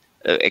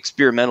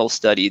 experimental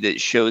study,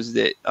 that shows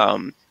that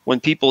when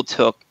people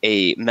took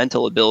a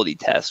mental ability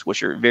test,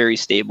 which are very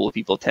stable,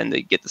 people tend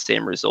to get the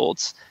same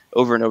results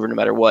over and over no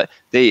matter what.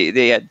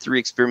 They had 3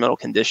 experimental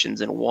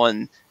conditions, and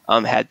one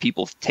had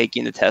people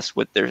taking the test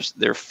with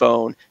their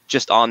phone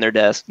just on their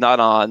desk, not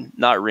on,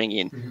 not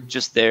ringing,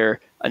 just there.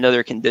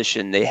 Another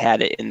condition, they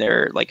had it in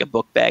their, like, a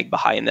book bag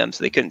behind them,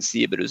 so they couldn't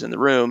see it, but it was in the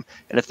room.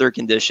 And a third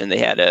condition, they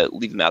had to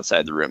leave them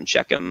outside the room,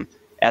 check them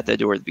at the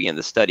door at the beginning of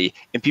the study.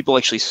 And people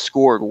actually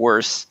scored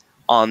worse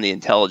on the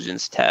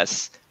intelligence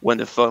tests when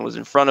the phone was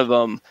in front of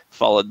them,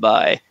 followed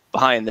by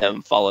behind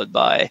them, followed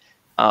by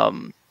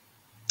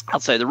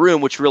outside the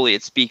room, which really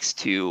it speaks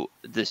to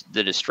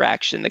the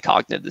distraction, the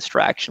cognitive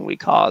distraction we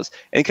cause.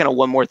 And kind of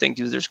one more thing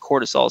too, is there's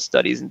cortisol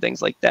studies and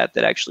things like that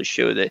that actually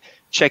show that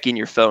checking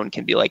your phone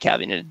can be like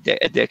having an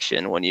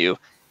addiction. When you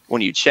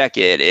check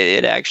it,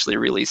 it actually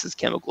releases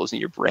chemicals in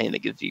your brain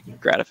that gives you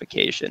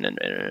gratification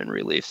and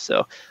relief.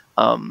 So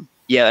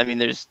yeah, I mean,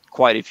 there's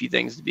quite a few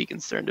things to be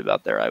concerned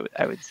about there,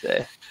 I would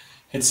say.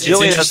 It's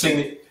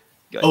interesting.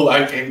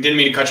 I didn't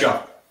mean to cut you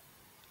off.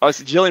 Oh,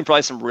 so Jillian,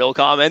 probably some real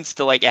comments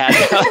to like add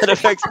how that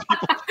affects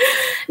people.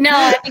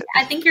 No,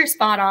 I think you're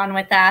spot on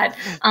with that.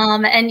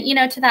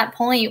 And, to that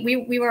point,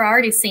 we were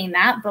already seeing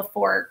that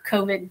before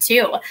COVID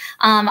too.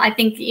 I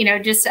think,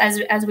 just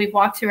as we've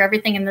walked through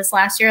everything in this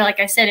last year, like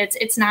I said,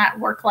 it's not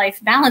work-life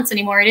balance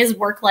anymore. It is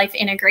work-life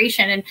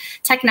integration and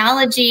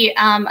technology.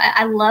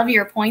 I love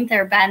your point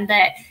there, Ben,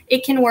 that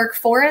it can work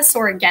for us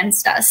or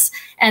against us.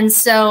 And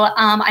so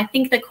I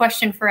think the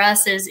question for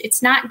us is,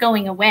 it's not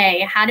going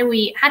away. How do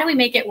we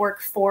make it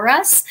work for for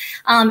us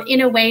in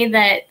a way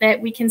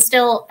that we can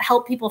still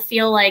help people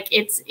feel like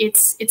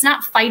it's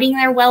not fighting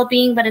their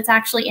well-being, but it's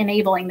actually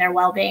enabling their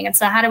well-being. And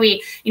so how do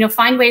we,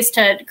 find ways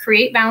to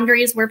create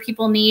boundaries where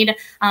people need,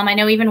 I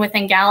know even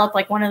within Gallup,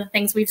 like one of the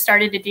things we've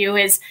started to do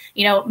is,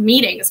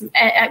 meetings,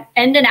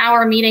 end an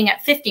hour meeting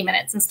at 50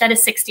 minutes instead of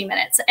 60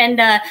 minutes, and,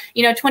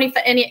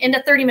 end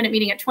a 30-minute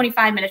meeting at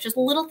 25 minutes, just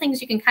little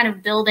things you can kind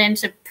of build in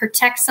to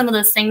protect some of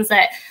those things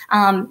that,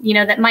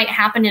 that might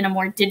happen in a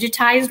more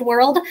digitized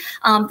world.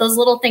 Those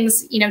little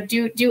things,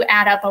 do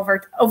add up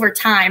over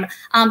time.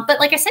 But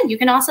like I said, you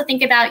can also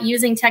think about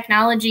using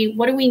technology.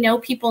 What do we know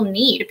people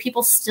need?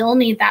 People still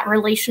need that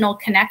relational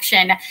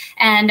connection,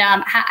 and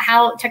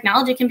how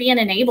technology can be an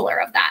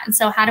enabler of that. And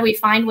so how do we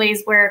find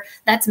ways where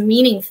that's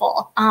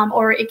meaningful,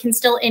 or it can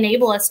still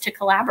enable us to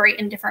collaborate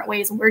in different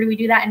ways? And where do we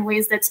do that in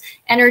ways that's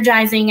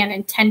energizing and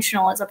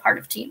intentional as a part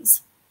of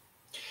teams?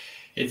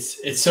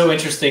 It's so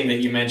interesting that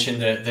you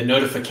mentioned the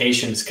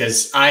notifications,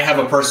 because I have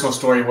a personal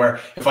story where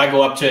if I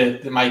go up to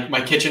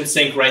my kitchen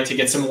sink, right, to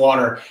get some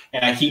water,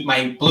 and I keep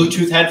my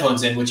Bluetooth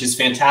headphones in, which is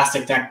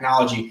fantastic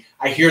technology,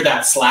 I hear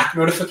that Slack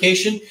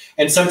notification,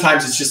 and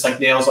sometimes it's just like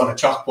nails on a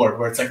chalkboard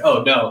where it's like,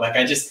 oh no, like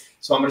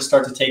so I'm going to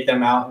start to take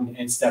them out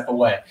and step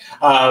away.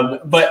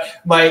 But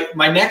my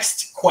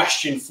next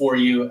question for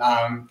you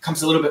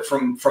comes a little bit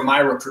from my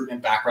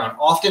recruitment background.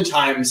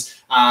 Oftentimes,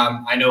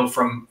 I know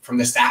from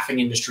the staffing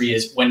industry,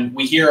 is when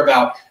we hear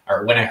about,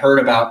 or when I heard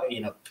about,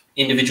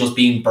 individuals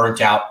being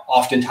burnt out,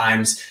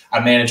 oftentimes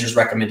a manager's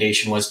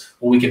recommendation was,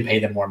 well, we can pay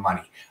them more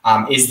money.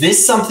 Is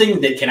this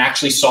something that can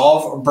actually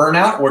solve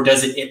burnout, or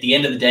does it, at the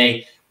end of the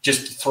day,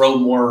 just throw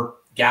more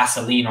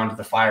gasoline onto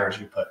the fire, as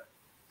you put it?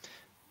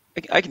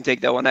 I can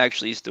take that one. I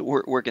actually used to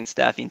work in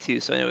staffing too,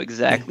 so I know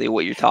exactly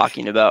what you're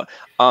talking about.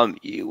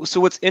 So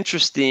what's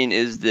interesting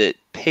is that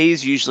pay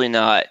is usually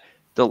not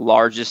the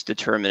largest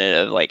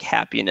determinant of like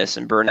happiness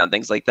and burnout,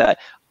 things like that,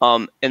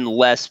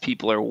 unless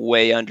people are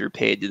way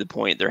underpaid to the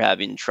point they're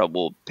having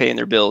trouble paying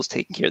their bills,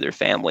 taking care of their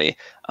family,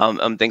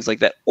 things like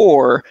that.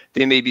 Or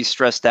they may be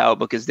stressed out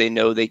because they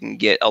know they can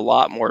get a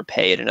lot more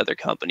pay at another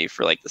company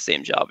for like the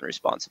same job and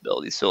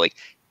responsibilities. So like,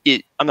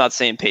 I'm not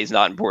saying pay is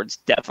not important.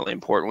 It's definitely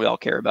important. We all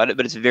care about it,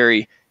 but it's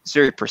very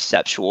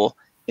perceptual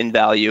in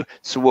value.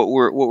 So what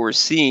we're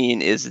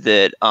seeing is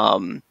that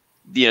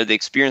the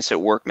experience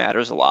at work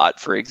matters a lot.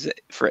 For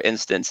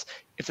instance,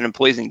 if an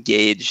employee is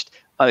engaged,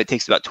 it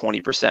takes about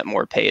 20%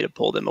 more pay to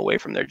pull them away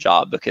from their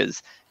job,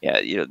 because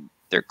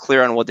they're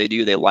clear on what they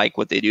do, they like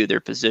what they do,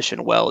 they're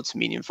positioned well, it's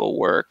meaningful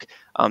work.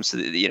 So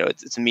that,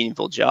 it's a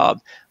meaningful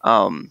job.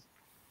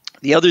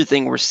 The other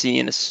thing we're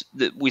seeing is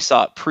that we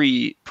saw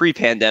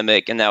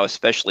pre-pandemic, and now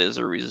especially as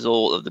a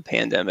result of the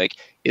pandemic,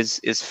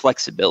 is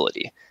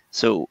flexibility.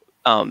 So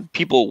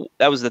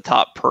that was the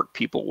top perk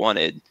people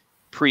wanted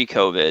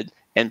pre-COVID,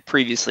 and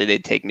previously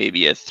they'd take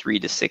maybe a 3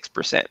 to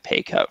 6%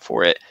 pay cut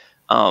for it.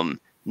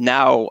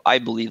 Now I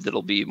believe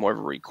that'll be more of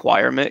a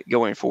requirement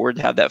going forward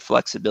to have that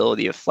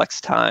flexibility of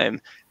flex time.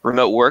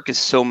 Remote work, is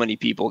so many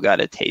people got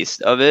a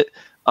taste of it.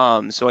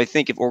 So I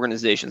think if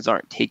organizations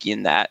aren't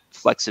taking that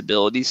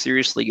flexibility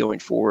seriously going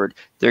forward,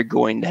 they're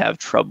going to have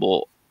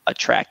trouble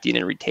attracting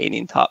and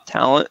retaining top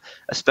talent,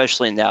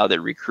 especially now that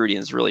recruiting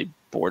is really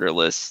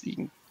borderless. You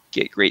can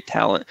get great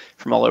talent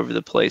from all over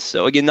the place.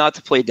 So again, not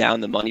to play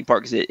down the money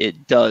part, because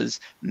it does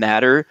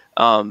matter,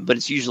 but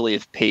it's usually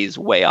if pay's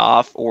way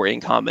off, or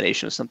in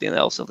combination with something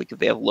else. So like if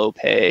they have low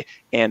pay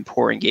and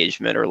poor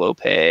engagement, or low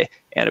pay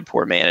and a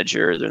poor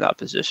manager, they're not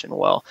positioned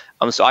well.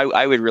 So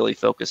I would really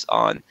focus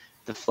on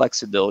the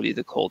flexibility,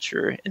 the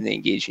culture, and the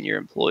engaging your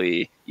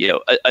employee,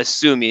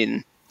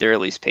 assuming they're at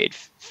least paid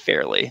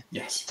fairly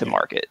to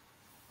market.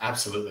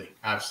 Absolutely.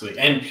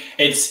 And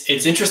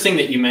it's interesting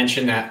that you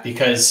mentioned that,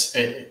 because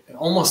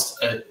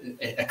almost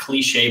a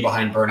cliche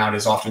behind burnout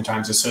is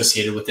oftentimes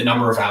associated with the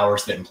number of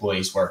hours that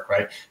employees work,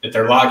 right? That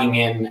they're logging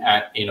in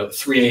at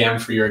 3 a.m.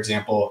 for your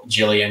example,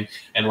 Jillian,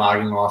 and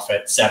logging off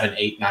at 7,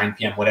 8, 9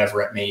 p.m.,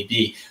 whatever it may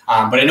be.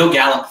 But I know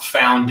Gallup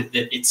found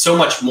that it's so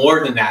much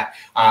more than that.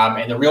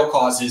 And the real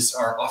causes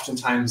are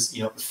oftentimes,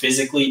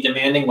 physically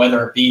demanding,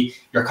 whether it be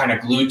you're kind of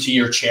glued to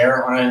your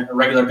chair on a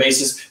regular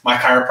basis. My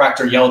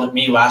chiropractor yelled at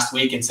me last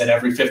week and said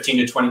every 15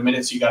 to 20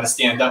 minutes, you got to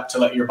stand up to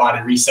let your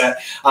body reset.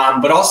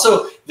 But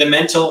also the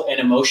mental and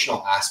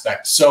emotional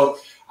aspect. So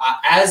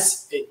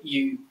as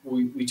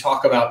we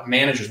talk about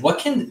managers, what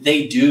can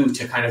they do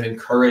to kind of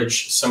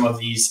encourage some of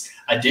these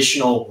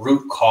additional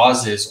root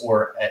causes,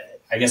 or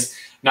I guess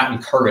not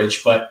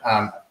encourage, but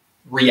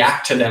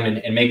react to them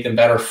and make them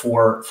better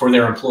for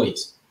their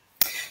employees?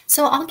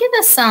 So I'll give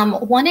us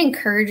one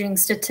encouraging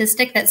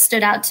statistic that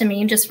stood out to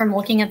me just from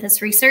looking at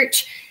this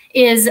research.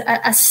 Is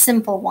a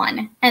simple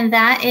one. And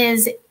that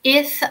is,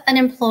 if an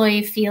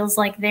employee feels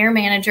like their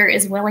manager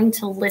is willing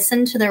to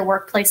listen to their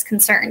workplace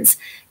concerns,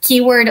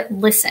 keyword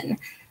listen,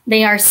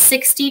 they are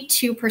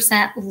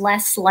 62%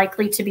 less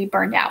likely to be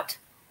burned out.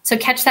 So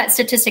catch that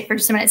statistic for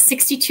just a minute.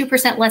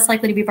 62% less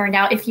likely to be burned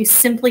out if you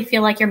simply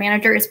feel like your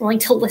manager is willing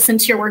to listen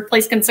to your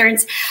workplace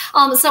concerns.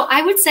 So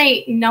I would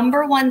say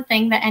number one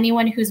thing that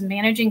anyone who's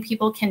managing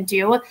people can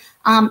do,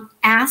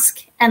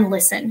 ask and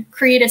listen.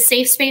 Create a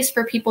safe space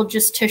for people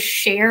just to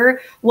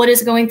share what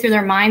is going through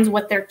their minds,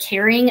 what they're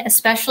carrying,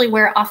 especially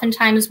where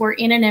oftentimes we're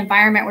in an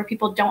environment where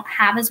people don't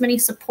have as many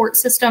support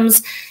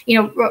systems,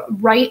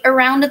 right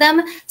around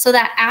them. So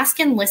that ask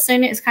and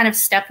listen is kind of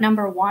step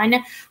number one.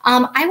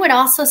 I would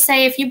also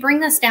say, if you bring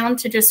this down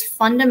to just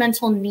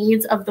fundamental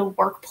needs of the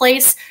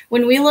workplace,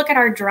 when we look at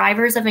our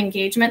drivers of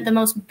engagement, the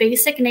most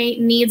basic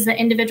needs that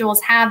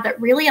individuals have that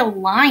really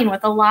align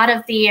with a lot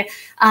of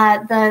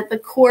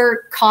the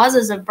core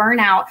causes of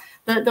burnout,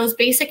 those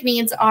basic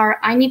needs are: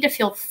 I need to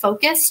feel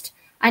focused.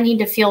 I need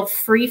to feel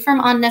free from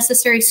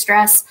unnecessary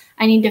stress.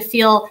 I need to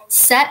feel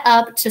set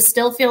up to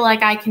still feel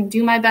like I can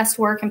do my best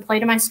work and play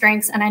to my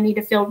strengths. And I need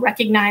to feel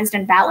recognized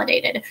and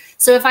validated.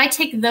 So if I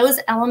take those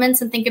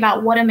elements and think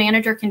about what a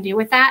manager can do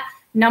with that,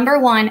 number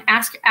one,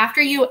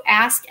 after you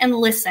ask and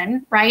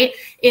listen, right,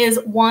 is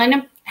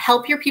one,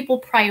 help your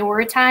people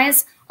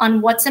prioritize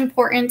on what's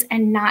important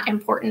and not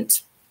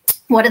important.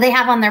 What do they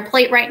have on their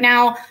plate right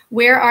now?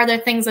 Where are there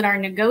things that are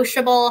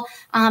negotiable?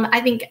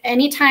 I think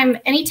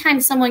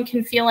anytime someone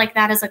can feel like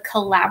that is a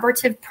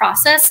collaborative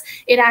process,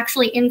 it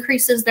actually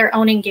increases their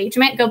own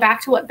engagement. Go back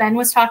to what Ben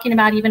was talking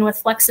about, even with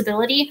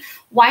flexibility.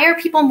 Why are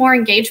people more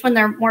engaged when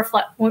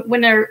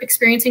they're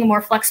experiencing a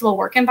more flexible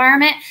work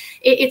environment?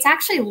 It's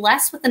actually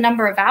less with the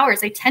number of hours.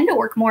 They tend to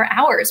work more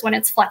hours when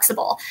it's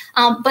flexible,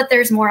 but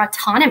there's more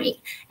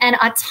autonomy. And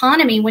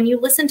autonomy, when you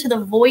listen to the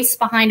voice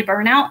behind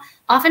burnout,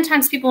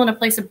 oftentimes people in a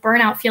place of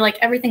burnout feel like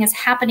everything is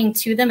happening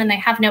to them and they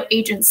have no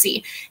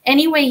agency.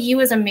 Any way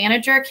you as a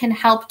manager can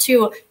help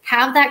to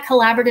have that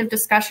collaborative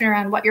discussion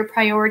around what your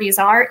priorities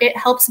are, it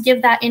helps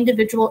give that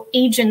individual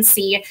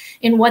agency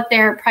in what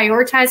they're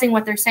prioritizing,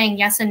 what they're saying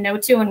yes and no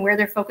to, and where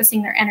they're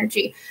focusing their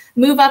energy.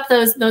 Move up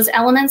those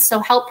elements, so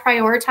help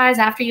prioritize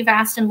after you've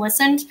asked and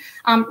listened.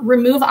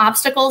 Remove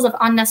obstacles of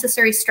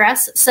unnecessary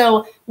stress.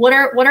 So what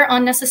are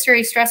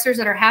unnecessary stressors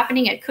that are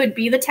happening? It could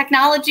be the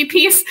technology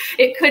piece.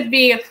 It could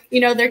be,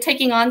 they're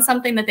taking on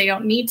something that they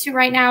don't need to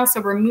right now.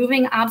 So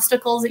removing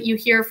obstacles that you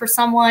hear for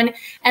someone.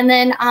 And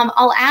then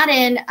I'll add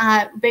in,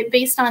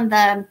 based on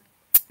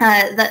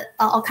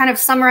I'll kind of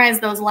summarize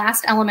those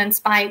last elements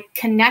by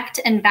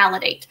connect and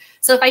validate.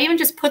 So if I even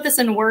just put this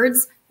in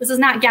words, this is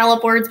not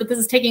Gallup words, but this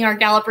is taking our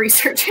Gallup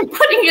research and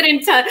putting it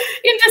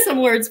into some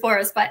words for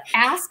us. But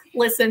ask,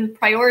 listen,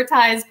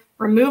 prioritize,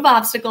 remove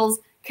obstacles,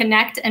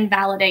 connect, and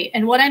validate.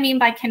 And what I mean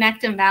by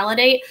connect and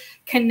validate,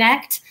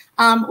 connect,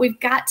 we've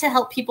got to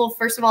help people,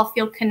 first of all,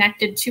 feel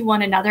connected to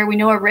one another. We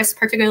know a risk,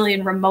 particularly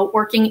in remote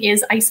working,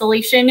 is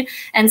isolation.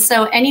 And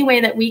so any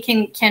way that we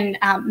can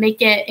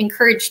make it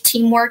encourage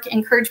teamwork,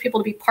 encourage people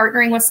to be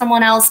partnering with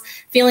someone else,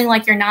 feeling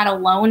like you're not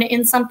alone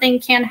in something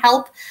can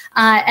help.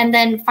 And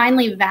then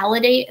finally,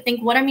 validate. I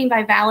think what I mean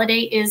by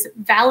validate is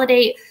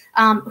validate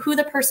who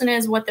the person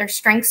is, what their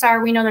strengths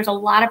are. We know there's a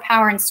lot of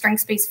power in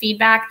strengths-based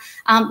feedback.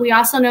 We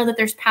also know that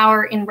there's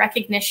power in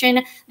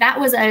recognition. That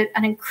was an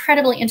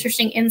incredibly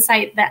interesting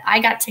insight that I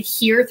got to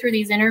hear through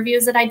these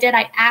interviews that I did.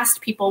 I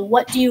asked people,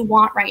 what do you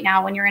want right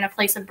now when you're in a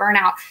place of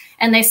burnout?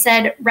 And they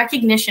said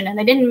recognition, and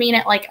they didn't mean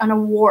it like an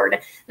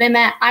award. They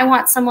meant, I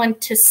want someone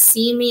to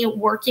see me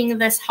working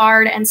this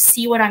hard and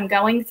see what I'm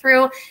going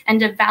through and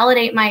to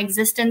validate my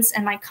existence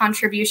and my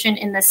contribution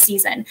in this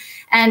season.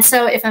 And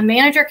so if a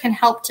manager can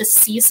help to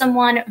see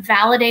someone,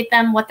 validate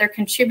them, what they're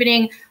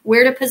contributing,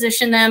 where to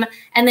position them,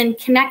 and then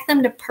connect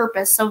them to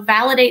purpose. So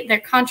validate their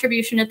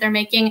contribution that they're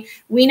making.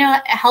 We know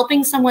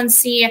helping someone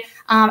see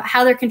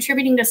how they're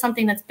contributing to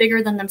something that's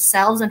bigger than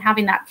themselves and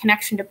having that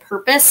connection to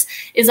purpose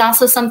is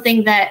also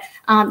something that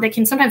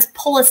can sometimes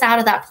pull us out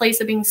of that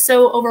place of being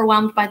so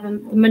overwhelmed by the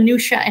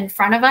minutia in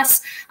front of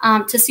us,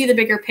 to see the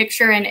bigger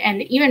picture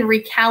and even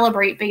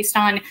recalibrate based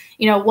on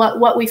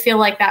what we feel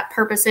like that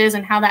purpose is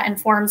and how that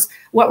informs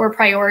what we're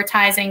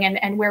prioritizing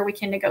and where we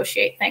can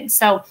negotiate things.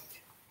 So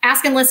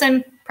ask and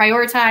listen,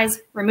 prioritize,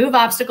 remove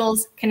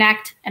obstacles,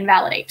 connect, and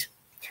validate.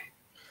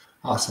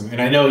 Awesome.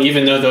 And I know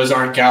even though those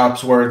aren't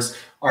Gallup's words,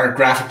 our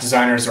graphic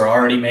designers are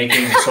already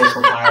making a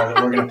social file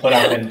that we're going to put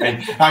up. And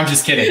I'm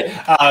just kidding.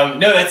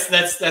 No,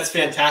 that's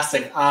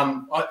fantastic.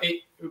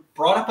 It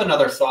brought up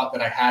another thought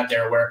that I had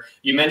there where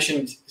you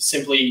mentioned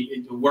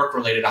simply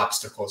work-related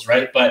obstacles,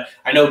 right? But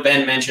I know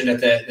Ben mentioned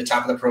at the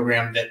top of the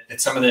program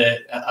that some of the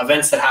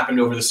events that happened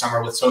over the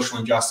summer with social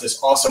injustice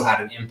also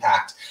had an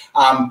impact.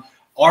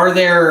 Are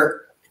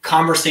there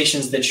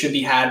conversations that should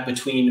be had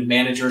between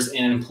managers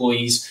and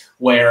employees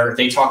where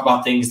they talk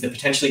about things that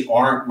potentially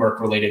aren't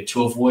work-related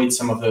to avoid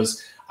some of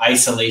those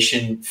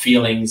isolation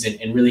feelings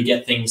and really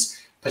get things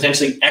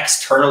potentially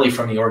externally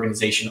from the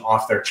organization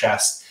off their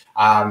chest?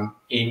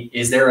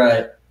 Is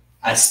there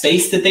a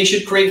space that they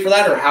should create for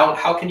that, or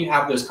how can you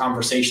have those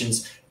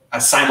conversations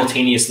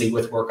simultaneously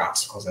with work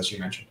obstacles, as you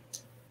mentioned?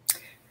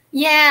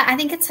 Yeah, I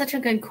think it's such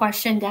a good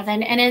question,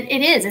 Devin. And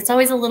it is. It's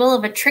always a little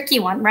of a tricky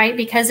one, right?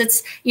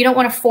 Because you don't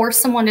want to force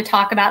someone to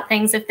talk about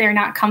things if they're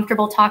not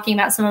comfortable talking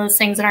about some of those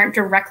things that aren't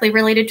directly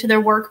related to their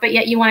work, but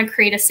yet you want to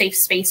create a safe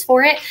space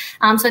for it.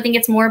 So I think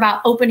it's more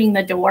about opening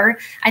the door.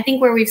 I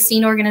think where we've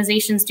seen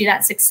organizations do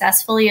that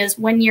successfully is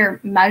when you're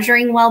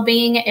measuring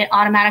well-being, it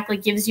automatically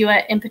gives you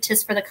an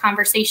impetus for the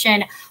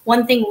conversation.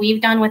 One thing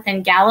we've done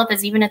within Gallup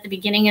is even at the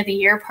beginning of the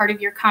year, part of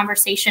your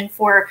conversation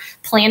for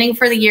planning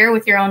for the year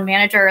with your own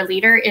manager or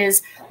leader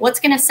is what's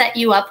going to set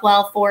you up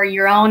well for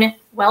your own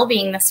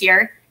well-being this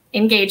year,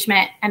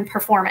 engagement, and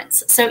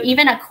performance. So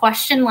even a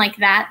question like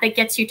that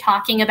gets you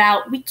talking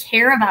about, we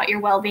care about your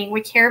well-being,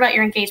 we care about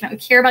your engagement, we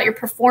care about your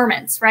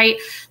performance, right?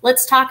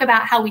 Let's talk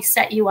about how we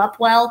set you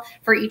up well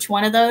for each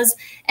one of those.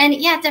 And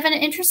yeah, Devin, an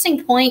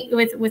interesting point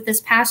with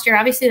this past year.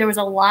 Obviously, there was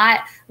a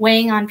lot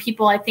weighing on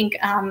people, I think,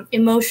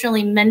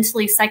 emotionally,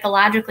 mentally,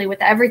 psychologically,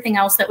 with everything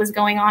else that was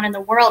going on in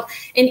the world.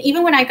 And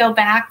even when I go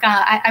back,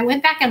 I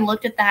went back and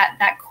looked at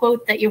that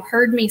quote that you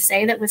heard me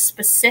say that was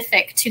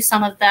specific to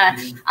some of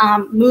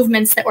the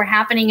movements that were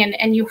happening,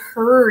 and you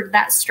heard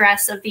that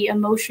stress of the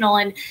emotional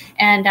and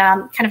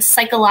kind of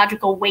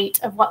psychological weight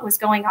of what was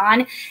going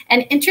on.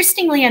 And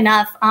interestingly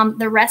enough,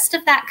 the rest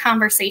of that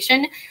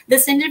conversation,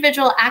 this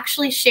individual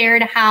actually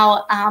shared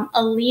how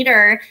a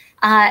leader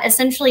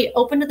essentially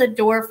opened the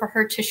door for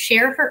her to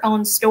share her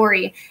own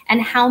story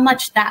and how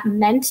much that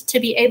meant to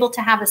be able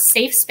to have a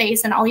safe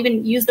space. And I'll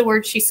even use the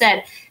word she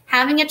said,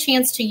 having a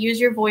chance to use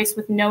your voice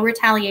with no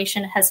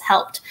retaliation has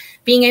helped.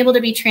 Being able to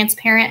be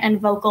transparent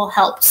and vocal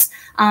helps.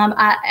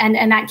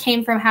 And that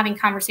came from having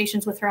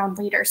conversations with her own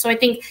leader. So I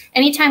think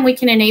anytime we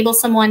can enable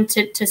someone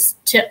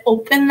to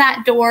open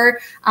that door,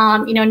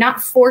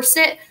 not force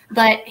it,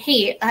 but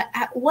hey,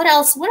 what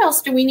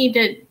else do we need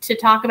to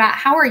talk about?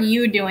 How are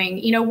you doing?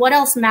 What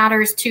else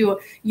matters to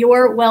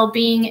your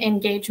well-being,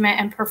 engagement,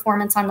 and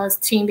performance on those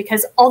team?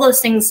 Because all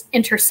those things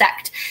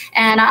intersect.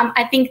 And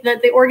I think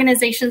that the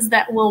organizations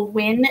that will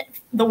win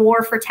the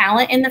war for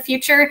talent in the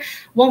future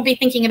won't be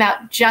thinking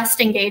about just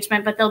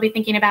engagement, but they'll be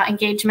thinking about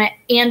engagement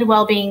and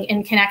well-being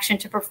in connection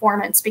to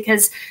performance,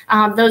 because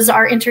those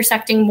are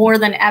intersecting more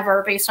than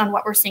ever based on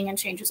what we're seeing in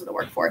changes of the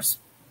workforce.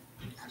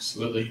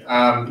 Absolutely.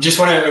 Just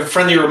want a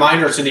friendly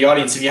reminder to the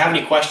audience, if you have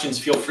any questions,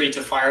 feel free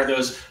to fire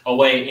those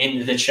away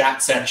in the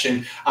chat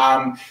section.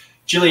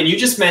 Jillian, you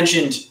just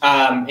mentioned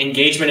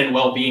engagement and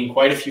well-being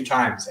quite a few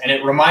times, and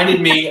it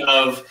reminded me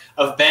of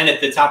Ben at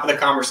the top of the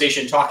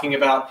conversation talking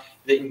about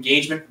the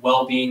engagement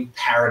well-being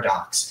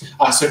paradox.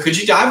 So could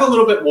you dive a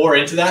little bit more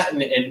into that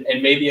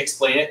and maybe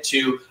explain it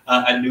to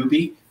a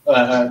newbie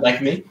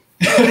like me?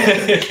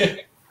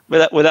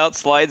 Without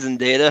slides and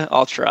data,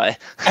 I'll try.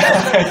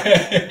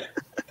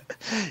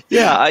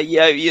 Yeah,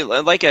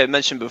 like I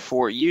mentioned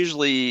before,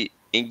 usually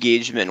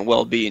engagement and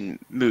well-being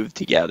move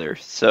together.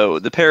 So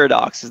the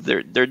paradox is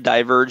they're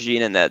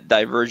diverging, and that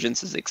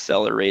divergence is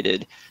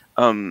accelerated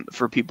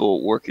for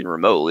people working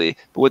remotely.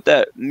 But what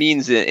that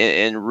means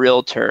in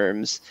real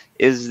terms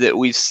is that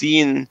we've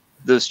seen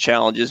those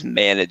challenges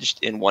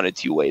managed in one of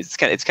two ways.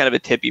 It's kind of a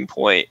tipping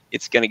point.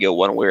 It's going to go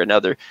one way or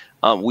another.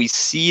 We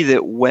see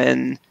that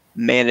when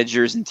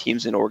managers and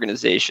teams and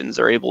organizations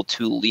are able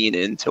to lean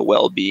into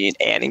well-being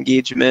and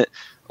engagement,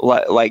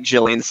 like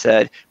Jillian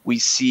said, we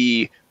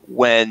see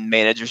when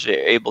managers are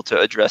able to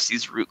address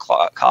these root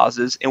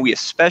causes, and we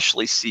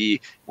especially see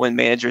when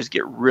managers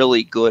get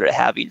really good at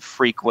having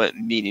frequent,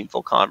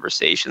 meaningful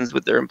conversations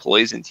with their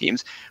employees and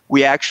teams,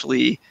 we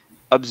actually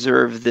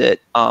observe that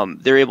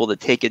they're able to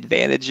take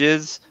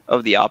advantages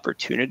of the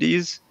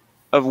opportunities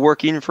of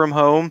working from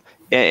home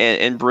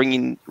and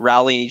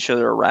rallying each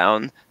other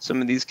around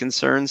some of these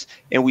concerns.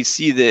 And we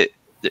see that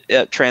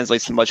it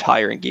translates to much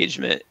higher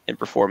engagement and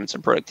performance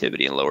and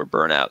productivity and lower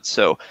burnout.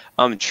 So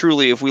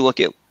truly, if we look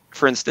at,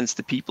 for instance,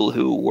 the people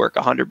who work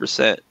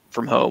 100%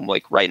 from home,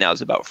 like right now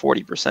is about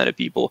 40% of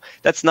people,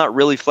 that's not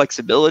really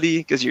flexibility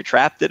because you're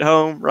trapped at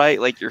home, right?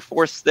 Like you're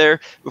forced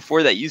there.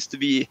 Before, that used to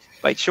be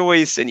by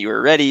choice and you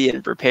were ready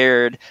and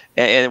prepared,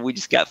 and we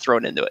just got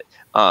thrown into it.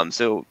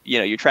 So,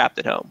 you're trapped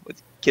at home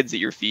with kids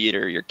at your feet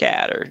or your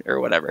cat or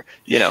whatever,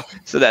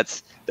 so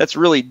that's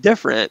really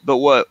different. But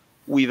what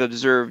we've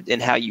observed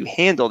in how you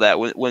handle that,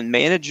 when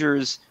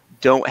managers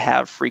don't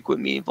have frequent,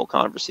 meaningful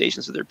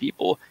conversations with their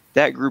people,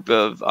 that group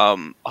of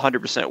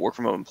 100% work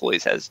from home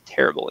employees has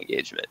terrible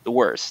engagement, the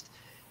worst.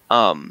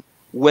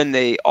 When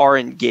they are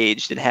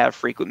engaged and have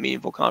frequent,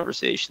 meaningful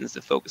conversations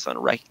that focus on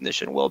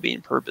recognition,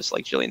 well-being, purpose,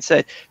 like Jillian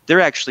said,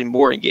 they're actually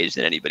more engaged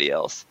than anybody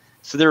else.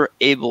 So they're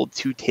able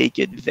to take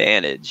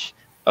advantage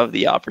of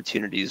the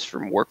opportunities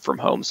from work from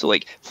home. So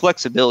like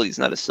flexibility is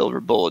not a silver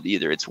bullet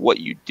either. It's what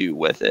you do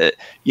with it,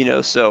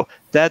 so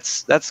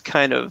that's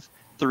kind of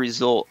the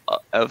result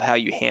of how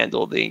you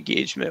handle the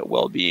engagement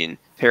well-being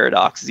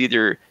paradox. Is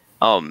either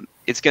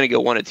it's going to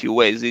go one of two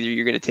ways. Either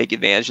you're going to take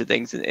advantage of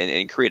things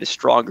and create a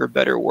stronger,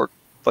 better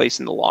workplace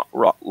in the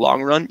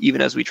long run,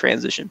 even as we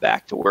transition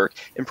back to work,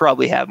 and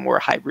probably have more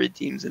hybrid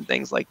teams and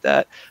things like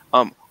that.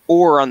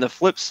 Or on the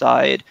flip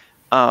side,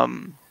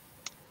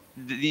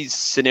 these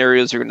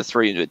scenarios are going to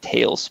throw you into a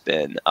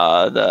tailspin.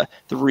 The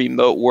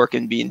remote work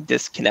and being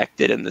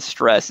disconnected and the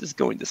stress is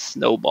going to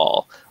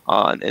snowball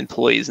on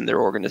employees in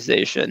their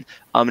organization,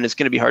 and it's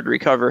going to be hard to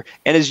recover.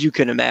 And as you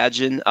can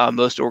imagine,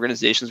 most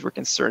organizations were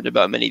concerned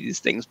about many of these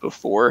things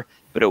before,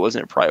 but it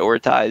wasn't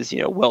prioritized.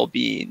 You know,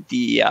 well-being,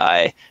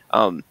 DEI,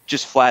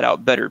 just flat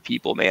out better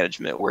people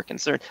management were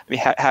concerned. I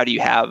mean, how do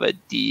you have a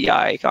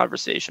DEI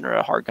conversation or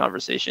a hard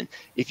conversation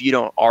if you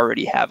don't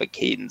already have a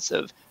cadence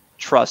of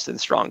trust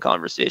and strong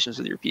conversations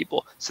with your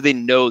people, so they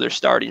know they're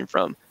starting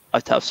from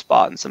a tough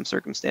spot in some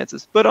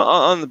circumstances? But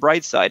on the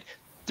bright side,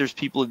 there's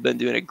people who've been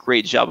doing a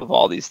great job of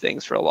all these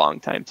things for a long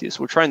time too. So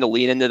we're trying to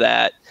lean into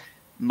that,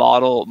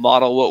 model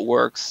what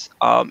works,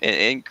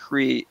 and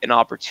create an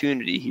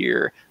opportunity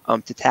here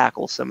to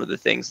tackle some of the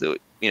things that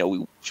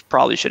we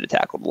probably should have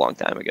tackled a long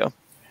time ago.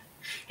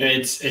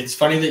 It's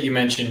funny that you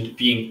mentioned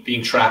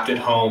being trapped at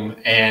home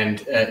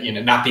and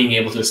not being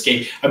able to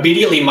escape.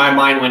 Immediately, my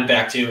mind went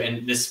back to,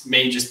 and this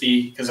may just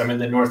be because I'm in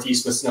the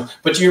Northeast with snow,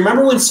 but do you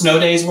remember when snow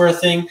days were a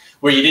thing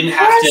where you didn't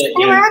have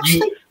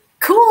to?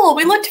 Cool.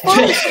 We looked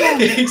forward to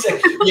it.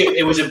 Exactly.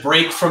 It was a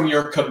break from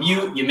your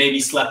commute. You maybe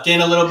slept in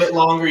a little bit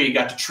longer. You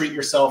got to treat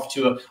yourself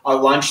to a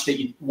lunch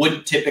that you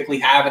wouldn't typically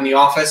have in the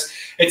office.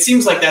 It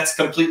seems like that's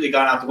completely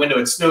gone out the window.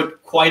 It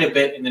snowed quite a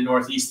bit in the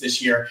Northeast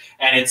this year,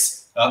 and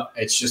it's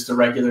just a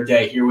regular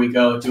day. Here we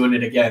go, doing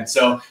it again.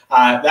 So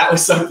that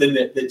was something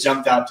that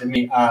jumped out to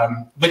me.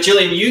 But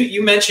Jillian,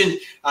 you mentioned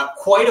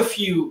quite a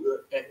few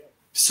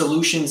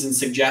solutions and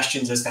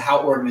suggestions as to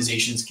how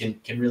organizations can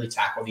really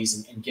tackle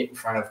these and get in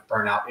front of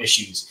burnout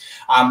issues.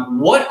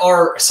 What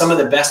are some of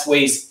the best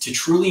ways to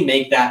truly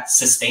make that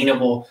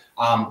sustainable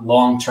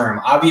long-term?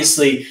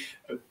 Obviously,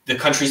 the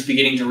country's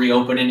beginning to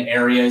reopen in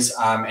areas,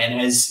 and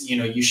as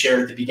you shared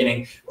at the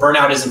beginning,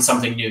 burnout isn't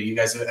something new. You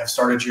guys have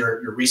started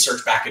your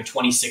research back in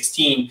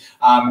 2016,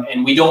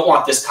 and we don't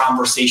want this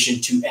conversation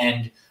to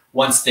end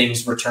once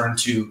things return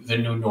to the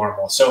new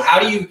normal. So how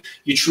do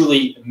you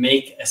truly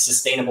make a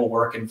sustainable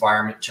work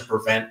environment to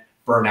prevent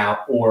burnout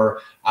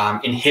or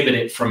inhibit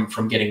it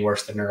from getting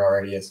worse than it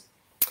already is?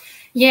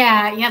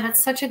 Yeah,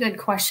 that's such a good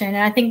question.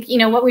 And I think,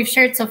 what we've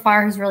shared so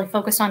far is really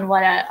focused on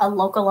what a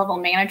local level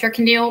manager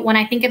can do. When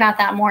I think about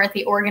that more at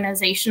the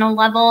organizational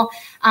level,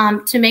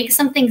 to make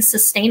something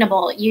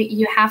sustainable,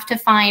 you have to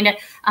find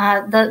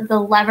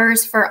the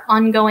levers for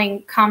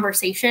ongoing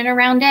conversation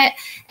around it.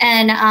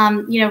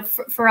 And,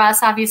 for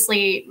us,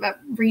 obviously,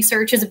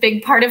 research is a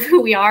big part of who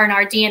we are and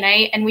our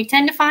DNA. And we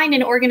tend to find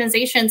in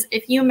organizations,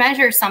 if you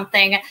measure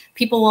something,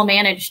 people will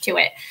manage to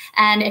it.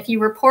 And if you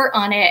report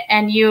on it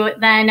and you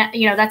then,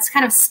 that's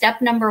kind of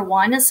step number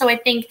one. So I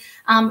think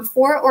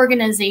for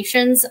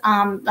organizations,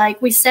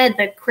 like we said,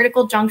 the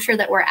critical juncture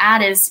that we're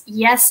at is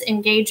yes,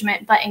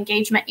 engagement, but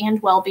engagement and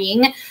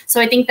well-being.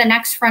 So I think the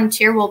next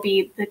frontier will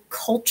be the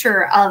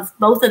culture of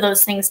both of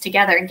those things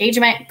together,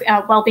 engagement,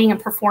 well-being, and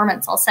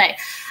performance, I'll say.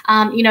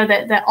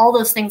 That all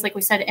those things, like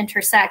we said,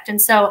 intersect.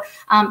 And so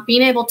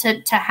being able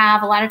to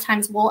have, a lot of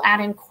times we'll add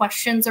in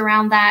questions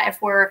around that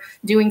if we're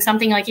doing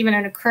something like even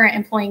in a current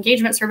employee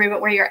engagement survey,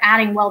 but where you're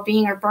adding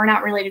well-being or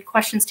burnout related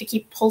questions to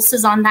keep pulses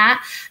on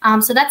that.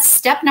 So that's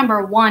step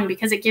number one,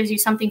 because it gives you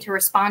something to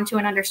respond to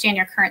and understand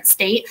your current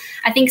state.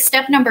 I think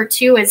step number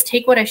two is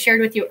take what I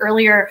shared with you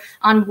earlier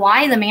on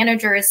why the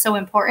manager is so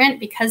important,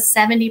 because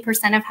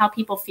 70% of how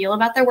people feel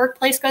about their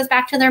workplace goes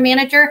back to their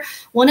manager.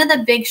 One of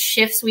the big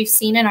shifts we've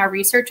seen in our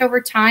research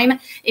over time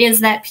is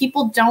that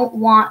people don't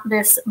want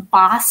this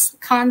boss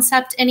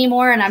concept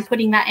anymore. And I'm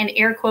putting that in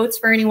air quotes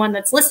for anyone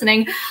that's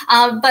listening.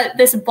 But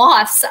this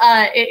boss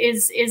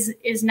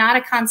is not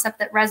a concept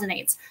that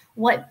resonates.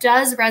 What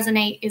does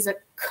resonate is a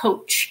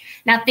coach.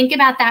 Now think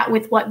about that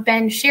with what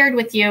Ben shared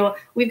with you.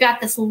 We've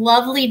got this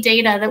lovely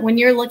data that when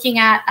you're looking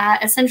at,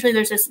 essentially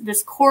there's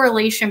this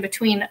correlation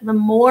between the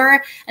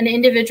more an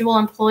individual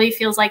employee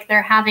feels like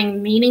they're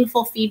having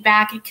meaningful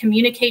feedback,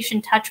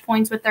 communication touch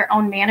points with their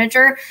own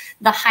manager,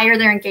 the higher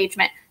their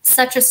engagement.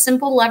 Such a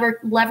simple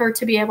lever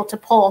to be able to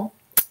pull.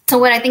 So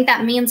what I think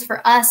that means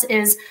for us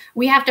is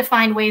we have to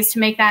find ways to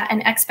make that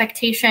an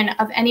expectation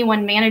of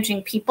anyone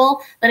managing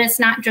people, that it's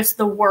not just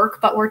the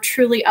work, but we're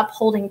truly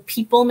upholding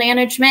people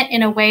management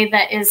in a way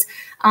that is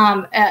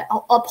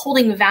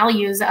upholding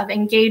values of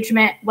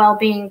engagement,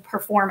 well-being,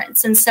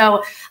 performance. And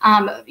so,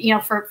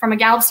 from a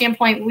Gallup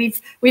standpoint,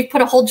 we've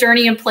put a whole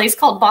journey in place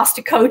called Boss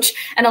to Coach,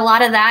 and a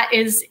lot of that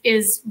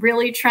is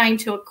really trying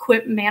to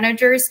equip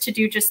managers to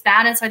do just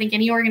that. And so I think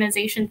any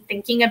organization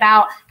thinking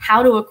about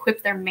how to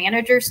equip their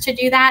managers to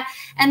do that.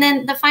 And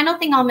then the final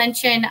thing I'll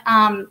mention,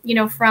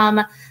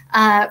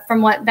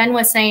 from what Ben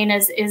was saying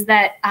is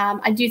that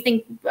I do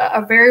think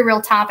a very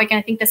real topic, and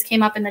I think this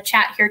came up in the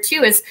chat here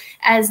too, is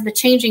as the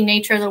changing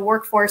nature of the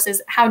workforce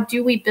is how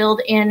do we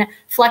build in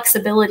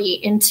flexibility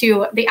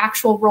into the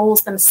actual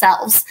roles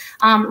themselves,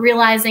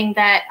 realizing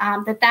that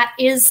that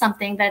is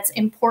something that's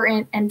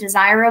important and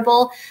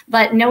desirable,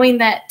 but knowing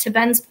that, to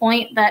Ben's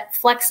point, that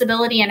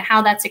flexibility and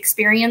how that's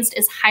experienced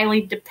is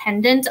highly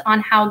dependent on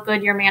how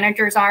good your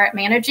managers are at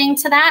managing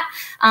to that.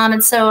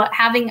 And so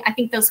having, I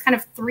think, those kind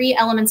of three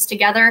elements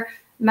together,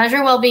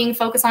 measure well-being,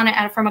 focus on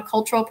it from a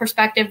cultural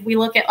perspective. We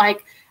look at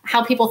like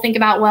how people think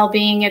about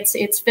well-being.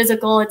 It's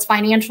physical, it's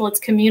financial, it's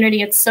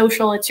community, it's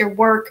social, it's your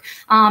work,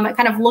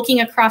 kind of looking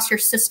across your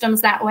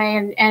systems that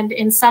way, and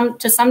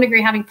to some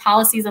degree having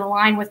policies that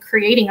align with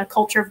creating a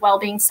culture of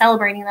well-being,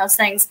 celebrating those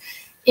things,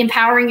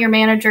 empowering your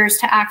managers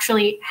to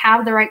actually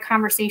have the right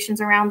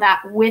conversations around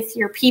that with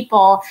your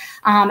people,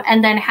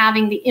 and then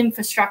having the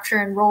infrastructure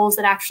and roles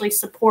that actually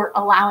support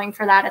allowing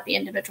for that at the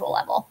individual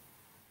level.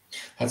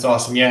 That's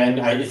awesome. Yeah.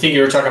 And I think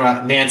you were talking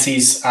about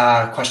Nancy's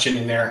question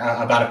in there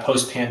about a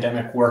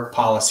post-pandemic work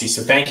policy.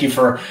 So thank you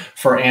for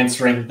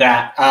answering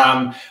that.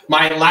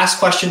 My last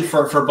question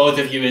for both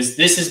of you is,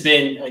 this has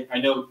been, I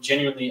know,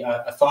 genuinely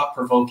a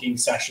thought-provoking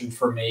session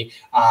for me.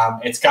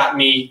 It's got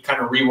me kind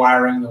of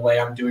rewiring the way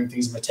I'm doing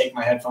things. I'm going to take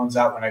my headphones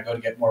out when I go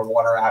to get more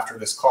water after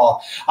this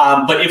call.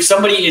 But if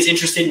somebody is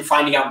interested in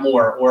finding out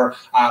more, or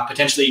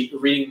potentially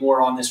reading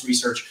more on this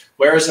research,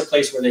 where is a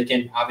place where they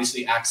can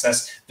obviously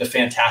access the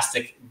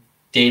fantastic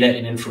data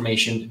and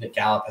information that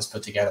Gallup has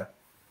put together?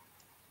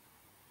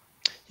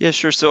 Yeah,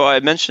 sure. So I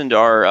mentioned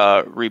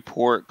our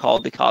report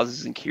called The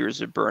Causes and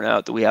Cures of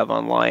Burnout that we have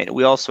online.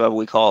 We also have what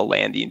we call a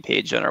landing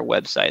page on our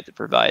website that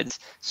provides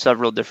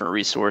several different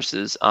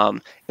resources.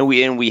 And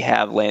we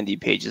have landing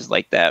pages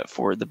like that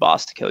for the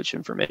Boss to Coach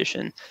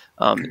information.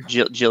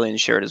 Jillian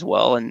shared as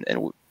well, and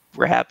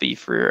we're happy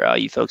for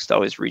you folks to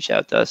always reach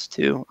out to us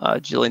too.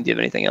 Jillian, do you have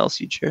anything else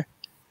you'd share?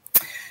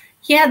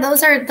 Yeah,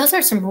 those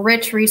are some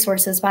rich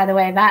resources, by the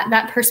way.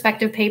 That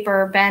perspective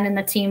paper, Ben and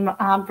the team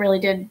really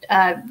did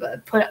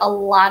put a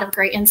lot of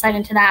great insight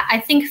into that. I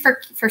think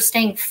for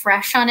staying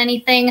fresh on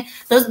anything,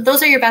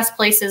 those are your best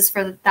places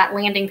for that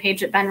landing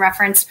page that Ben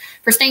referenced.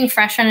 For staying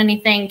fresh on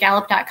anything,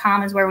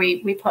 Gallup.com is where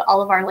we put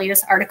all of our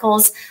latest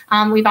articles.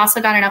 We've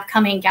also got an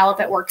upcoming Gallup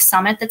at Work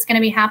Summit that's going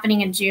to be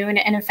happening in June.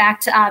 And in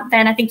fact,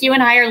 Ben, I think you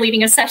and I are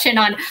leading a session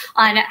on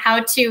how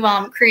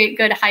to create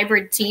good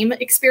hybrid team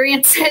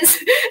experiences.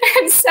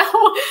 And so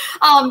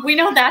we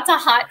know that's a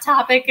hot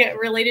topic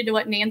related to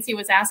what Nancy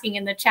was asking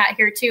in the chat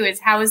here too,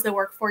 is how is the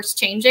workforce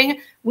changing?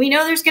 We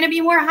know there's going to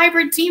be more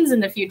hybrid teams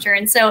in the future.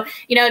 And so,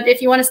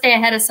 if you want to stay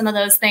ahead of some of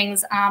those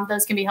things,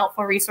 those can be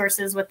helpful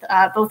resources with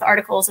both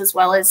articles as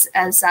well as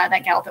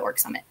that Gallup at Work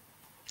Summit.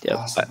 Yeah,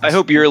 awesome. I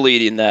hope you're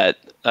leading that.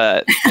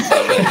 I'm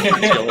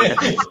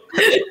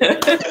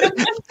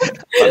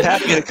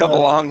happy to come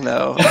along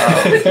though.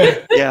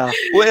 Yeah,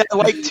 well, I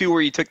like too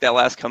where you took that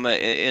last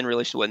comment in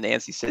relation to what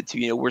Nancy said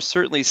too. We're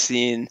certainly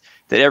seeing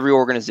that every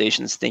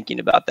organization is thinking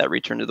about that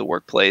return to the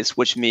workplace,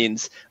 which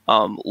means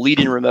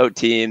leading remote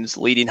teams,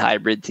 leading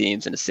hybrid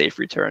teams, and a safe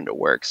return to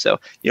work. So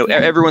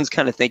everyone's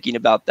kind of thinking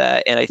about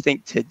that, and I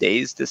think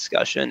today's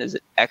discussion is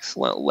an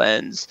excellent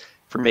lens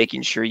for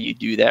making sure you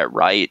do that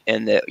right,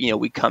 and that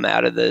we come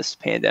out of this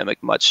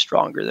pandemic much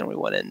stronger than we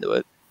went into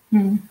it.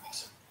 Mm-hmm.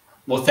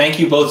 Well, thank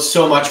you both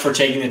so much for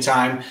taking the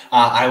time.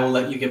 I will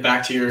let you get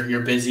back to your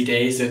busy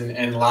days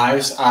and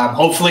lives.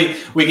 Hopefully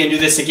we can do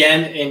this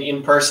again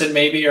in person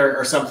maybe,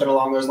 or something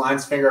along those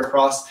lines, finger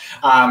crossed.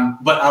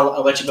 But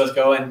I'll let you both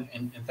go,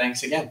 and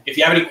thanks again. If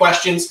you have any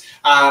questions,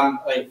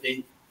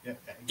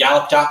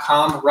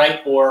 Gallup.com, right?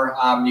 Or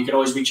you can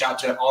always reach out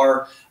to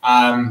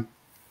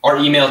our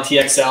email,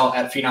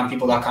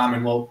 txl@phenompeople.com,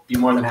 and we'll be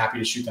more than happy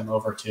to shoot them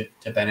over to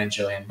Ben and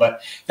Jillian.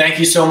 But thank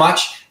you so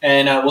much,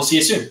 and we'll see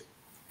you soon.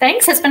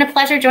 Thanks. It's been a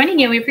pleasure joining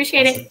you. We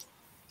appreciate it.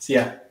 See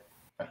ya.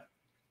 Bye.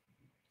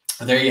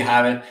 There you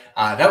have it.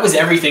 That was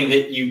everything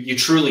that you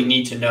truly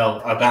need to know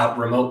about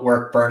remote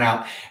work,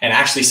 burnout, and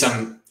actually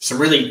some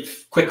really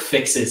quick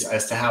fixes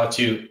as to how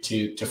to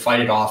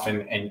fight it off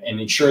and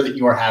ensure that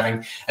you are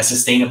having a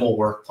sustainable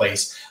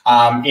workplace.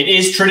 It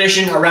is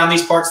tradition around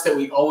these parts that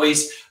we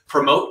always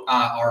promote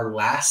our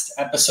last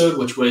episode,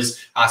 which was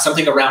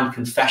something around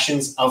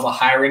confessions of a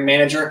hiring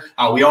manager.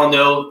 We all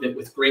know that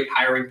with great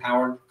hiring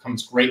power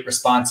comes great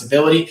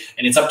responsibility,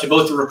 and it's up to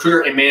both the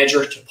recruiter and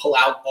manager to pull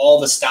out all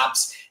the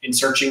stops in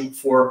searching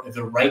for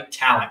the right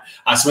talent.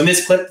 So in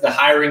this clip, the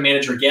hiring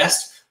manager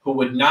guest, who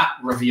would not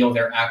reveal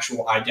their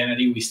actual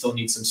identity, we still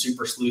need some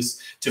super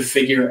sleuths to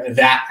figure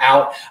that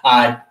out.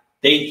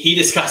 He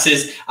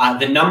discusses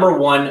the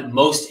 #1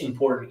 most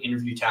important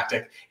interview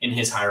tactic in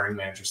his hiring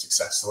manager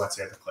success. So let's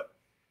hear the clip.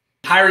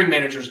 Hiring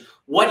managers,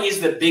 what is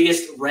the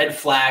biggest red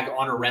flag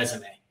on a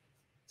resume?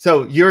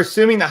 So you're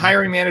assuming the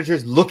hiring manager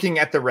is looking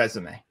at the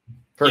resume.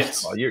 First Yes.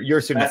 of all, you're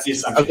assuming That's the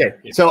assumption. Okay,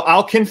 Yeah. so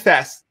I'll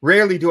confess,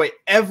 rarely do I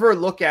ever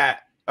look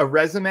at a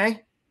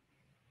resume.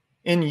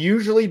 And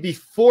usually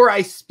before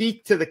I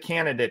speak to the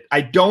candidate, I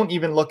don't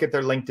even look at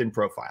their LinkedIn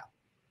profile.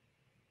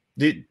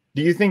 Do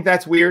you think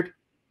that's weird?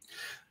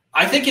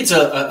 I think it's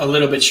a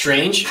little bit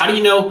strange. How do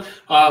you know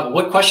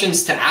what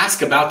questions to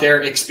ask about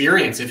their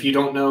experience if you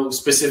don't know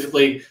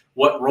specifically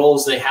what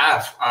roles they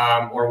have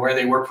or where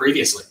they were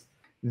previously?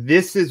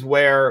 This is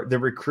where the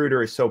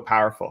recruiter is so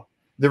powerful.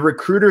 The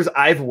recruiters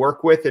I've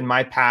worked with in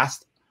my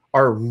past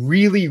are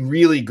really,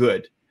 really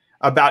good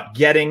about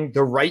getting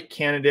the right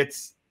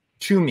candidates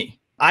to me.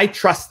 I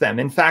trust them.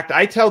 In fact,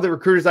 I tell the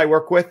recruiters I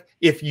work with,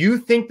 if you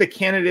think the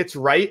candidate's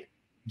right,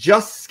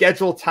 just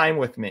schedule time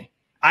with me.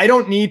 I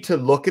don't need to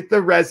look at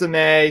the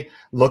resume,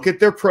 look at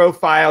their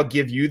profile,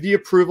 give you the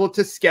approval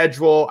to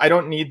schedule. I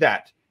don't need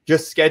that.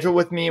 Just schedule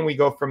with me and we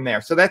go from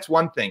there. So that's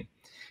one thing.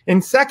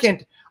 And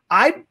second,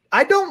 I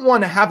don't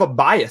want to have a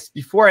bias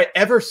before I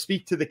ever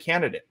speak to the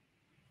candidate.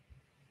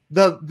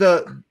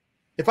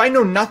 If I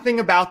know nothing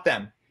about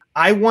them,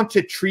 I want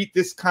to treat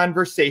this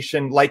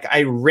conversation like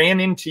I ran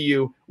into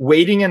you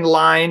waiting in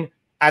line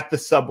at the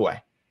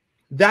subway.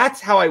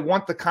 That's how I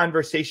want the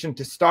conversation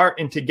to start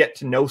and to get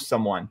to know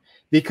someone,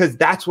 because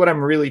that's what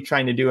I'm really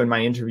trying to do in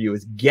my interview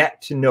is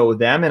get to know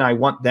them, and I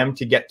want them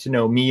to get to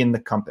know me and the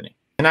company.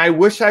 And I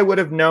wish I would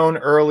have known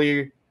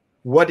earlier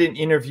what an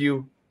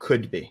interview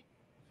could be,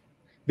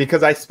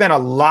 because I spent a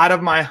lot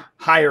of my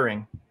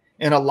hiring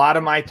and a lot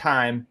of my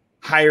time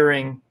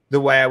hiring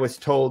the way I was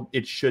told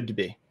it should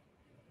be.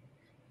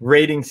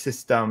 Rating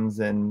systems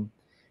and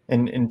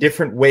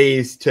different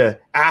ways to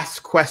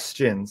ask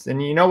questions.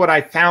 And you know what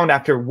I found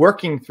after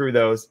working through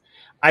those?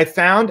 I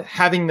found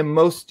having the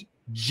most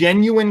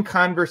genuine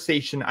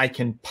conversation I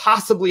can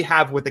possibly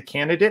have with a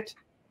candidate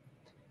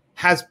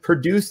has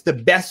produced the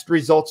best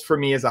results for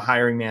me as a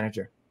hiring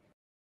manager.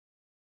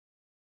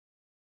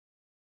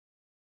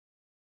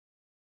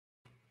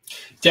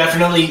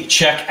 Definitely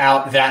check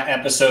out that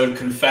episode,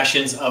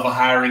 Confessions of a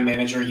Hiring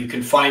Manager. You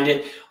can find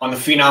it on the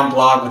Phenom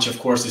blog, which of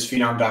course is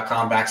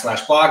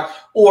phenom.com/blog,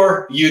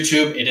 or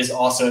YouTube. It is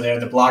also there.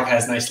 The blog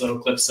has nice little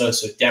clips, so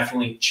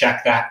definitely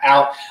check that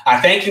out.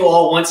 Thank you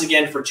all once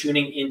again for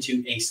tuning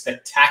into a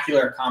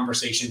spectacular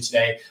conversation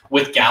today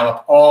with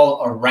Gallup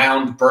all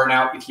around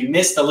burnout. If you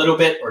missed a little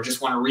bit or just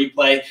want to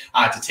replay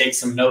to take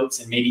some notes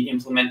and maybe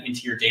implement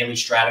into your daily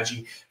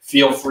strategy,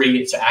 feel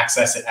free to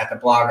access it at the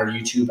blog or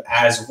YouTube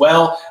as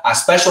well. A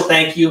special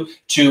thank you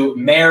to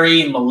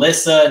Mary,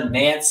 Melissa,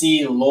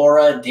 Nancy,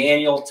 Laura,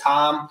 Daniel,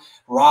 Tom,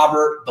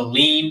 Robert,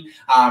 Beline.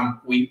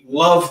 We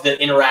love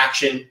the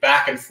interaction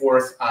back and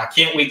forth.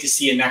 Can't wait to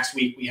see you next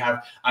week. We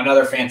have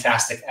another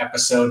fantastic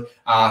episode,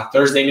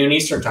 Thursday noon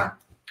Eastern time.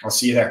 I'll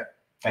see you there.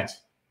 Thanks.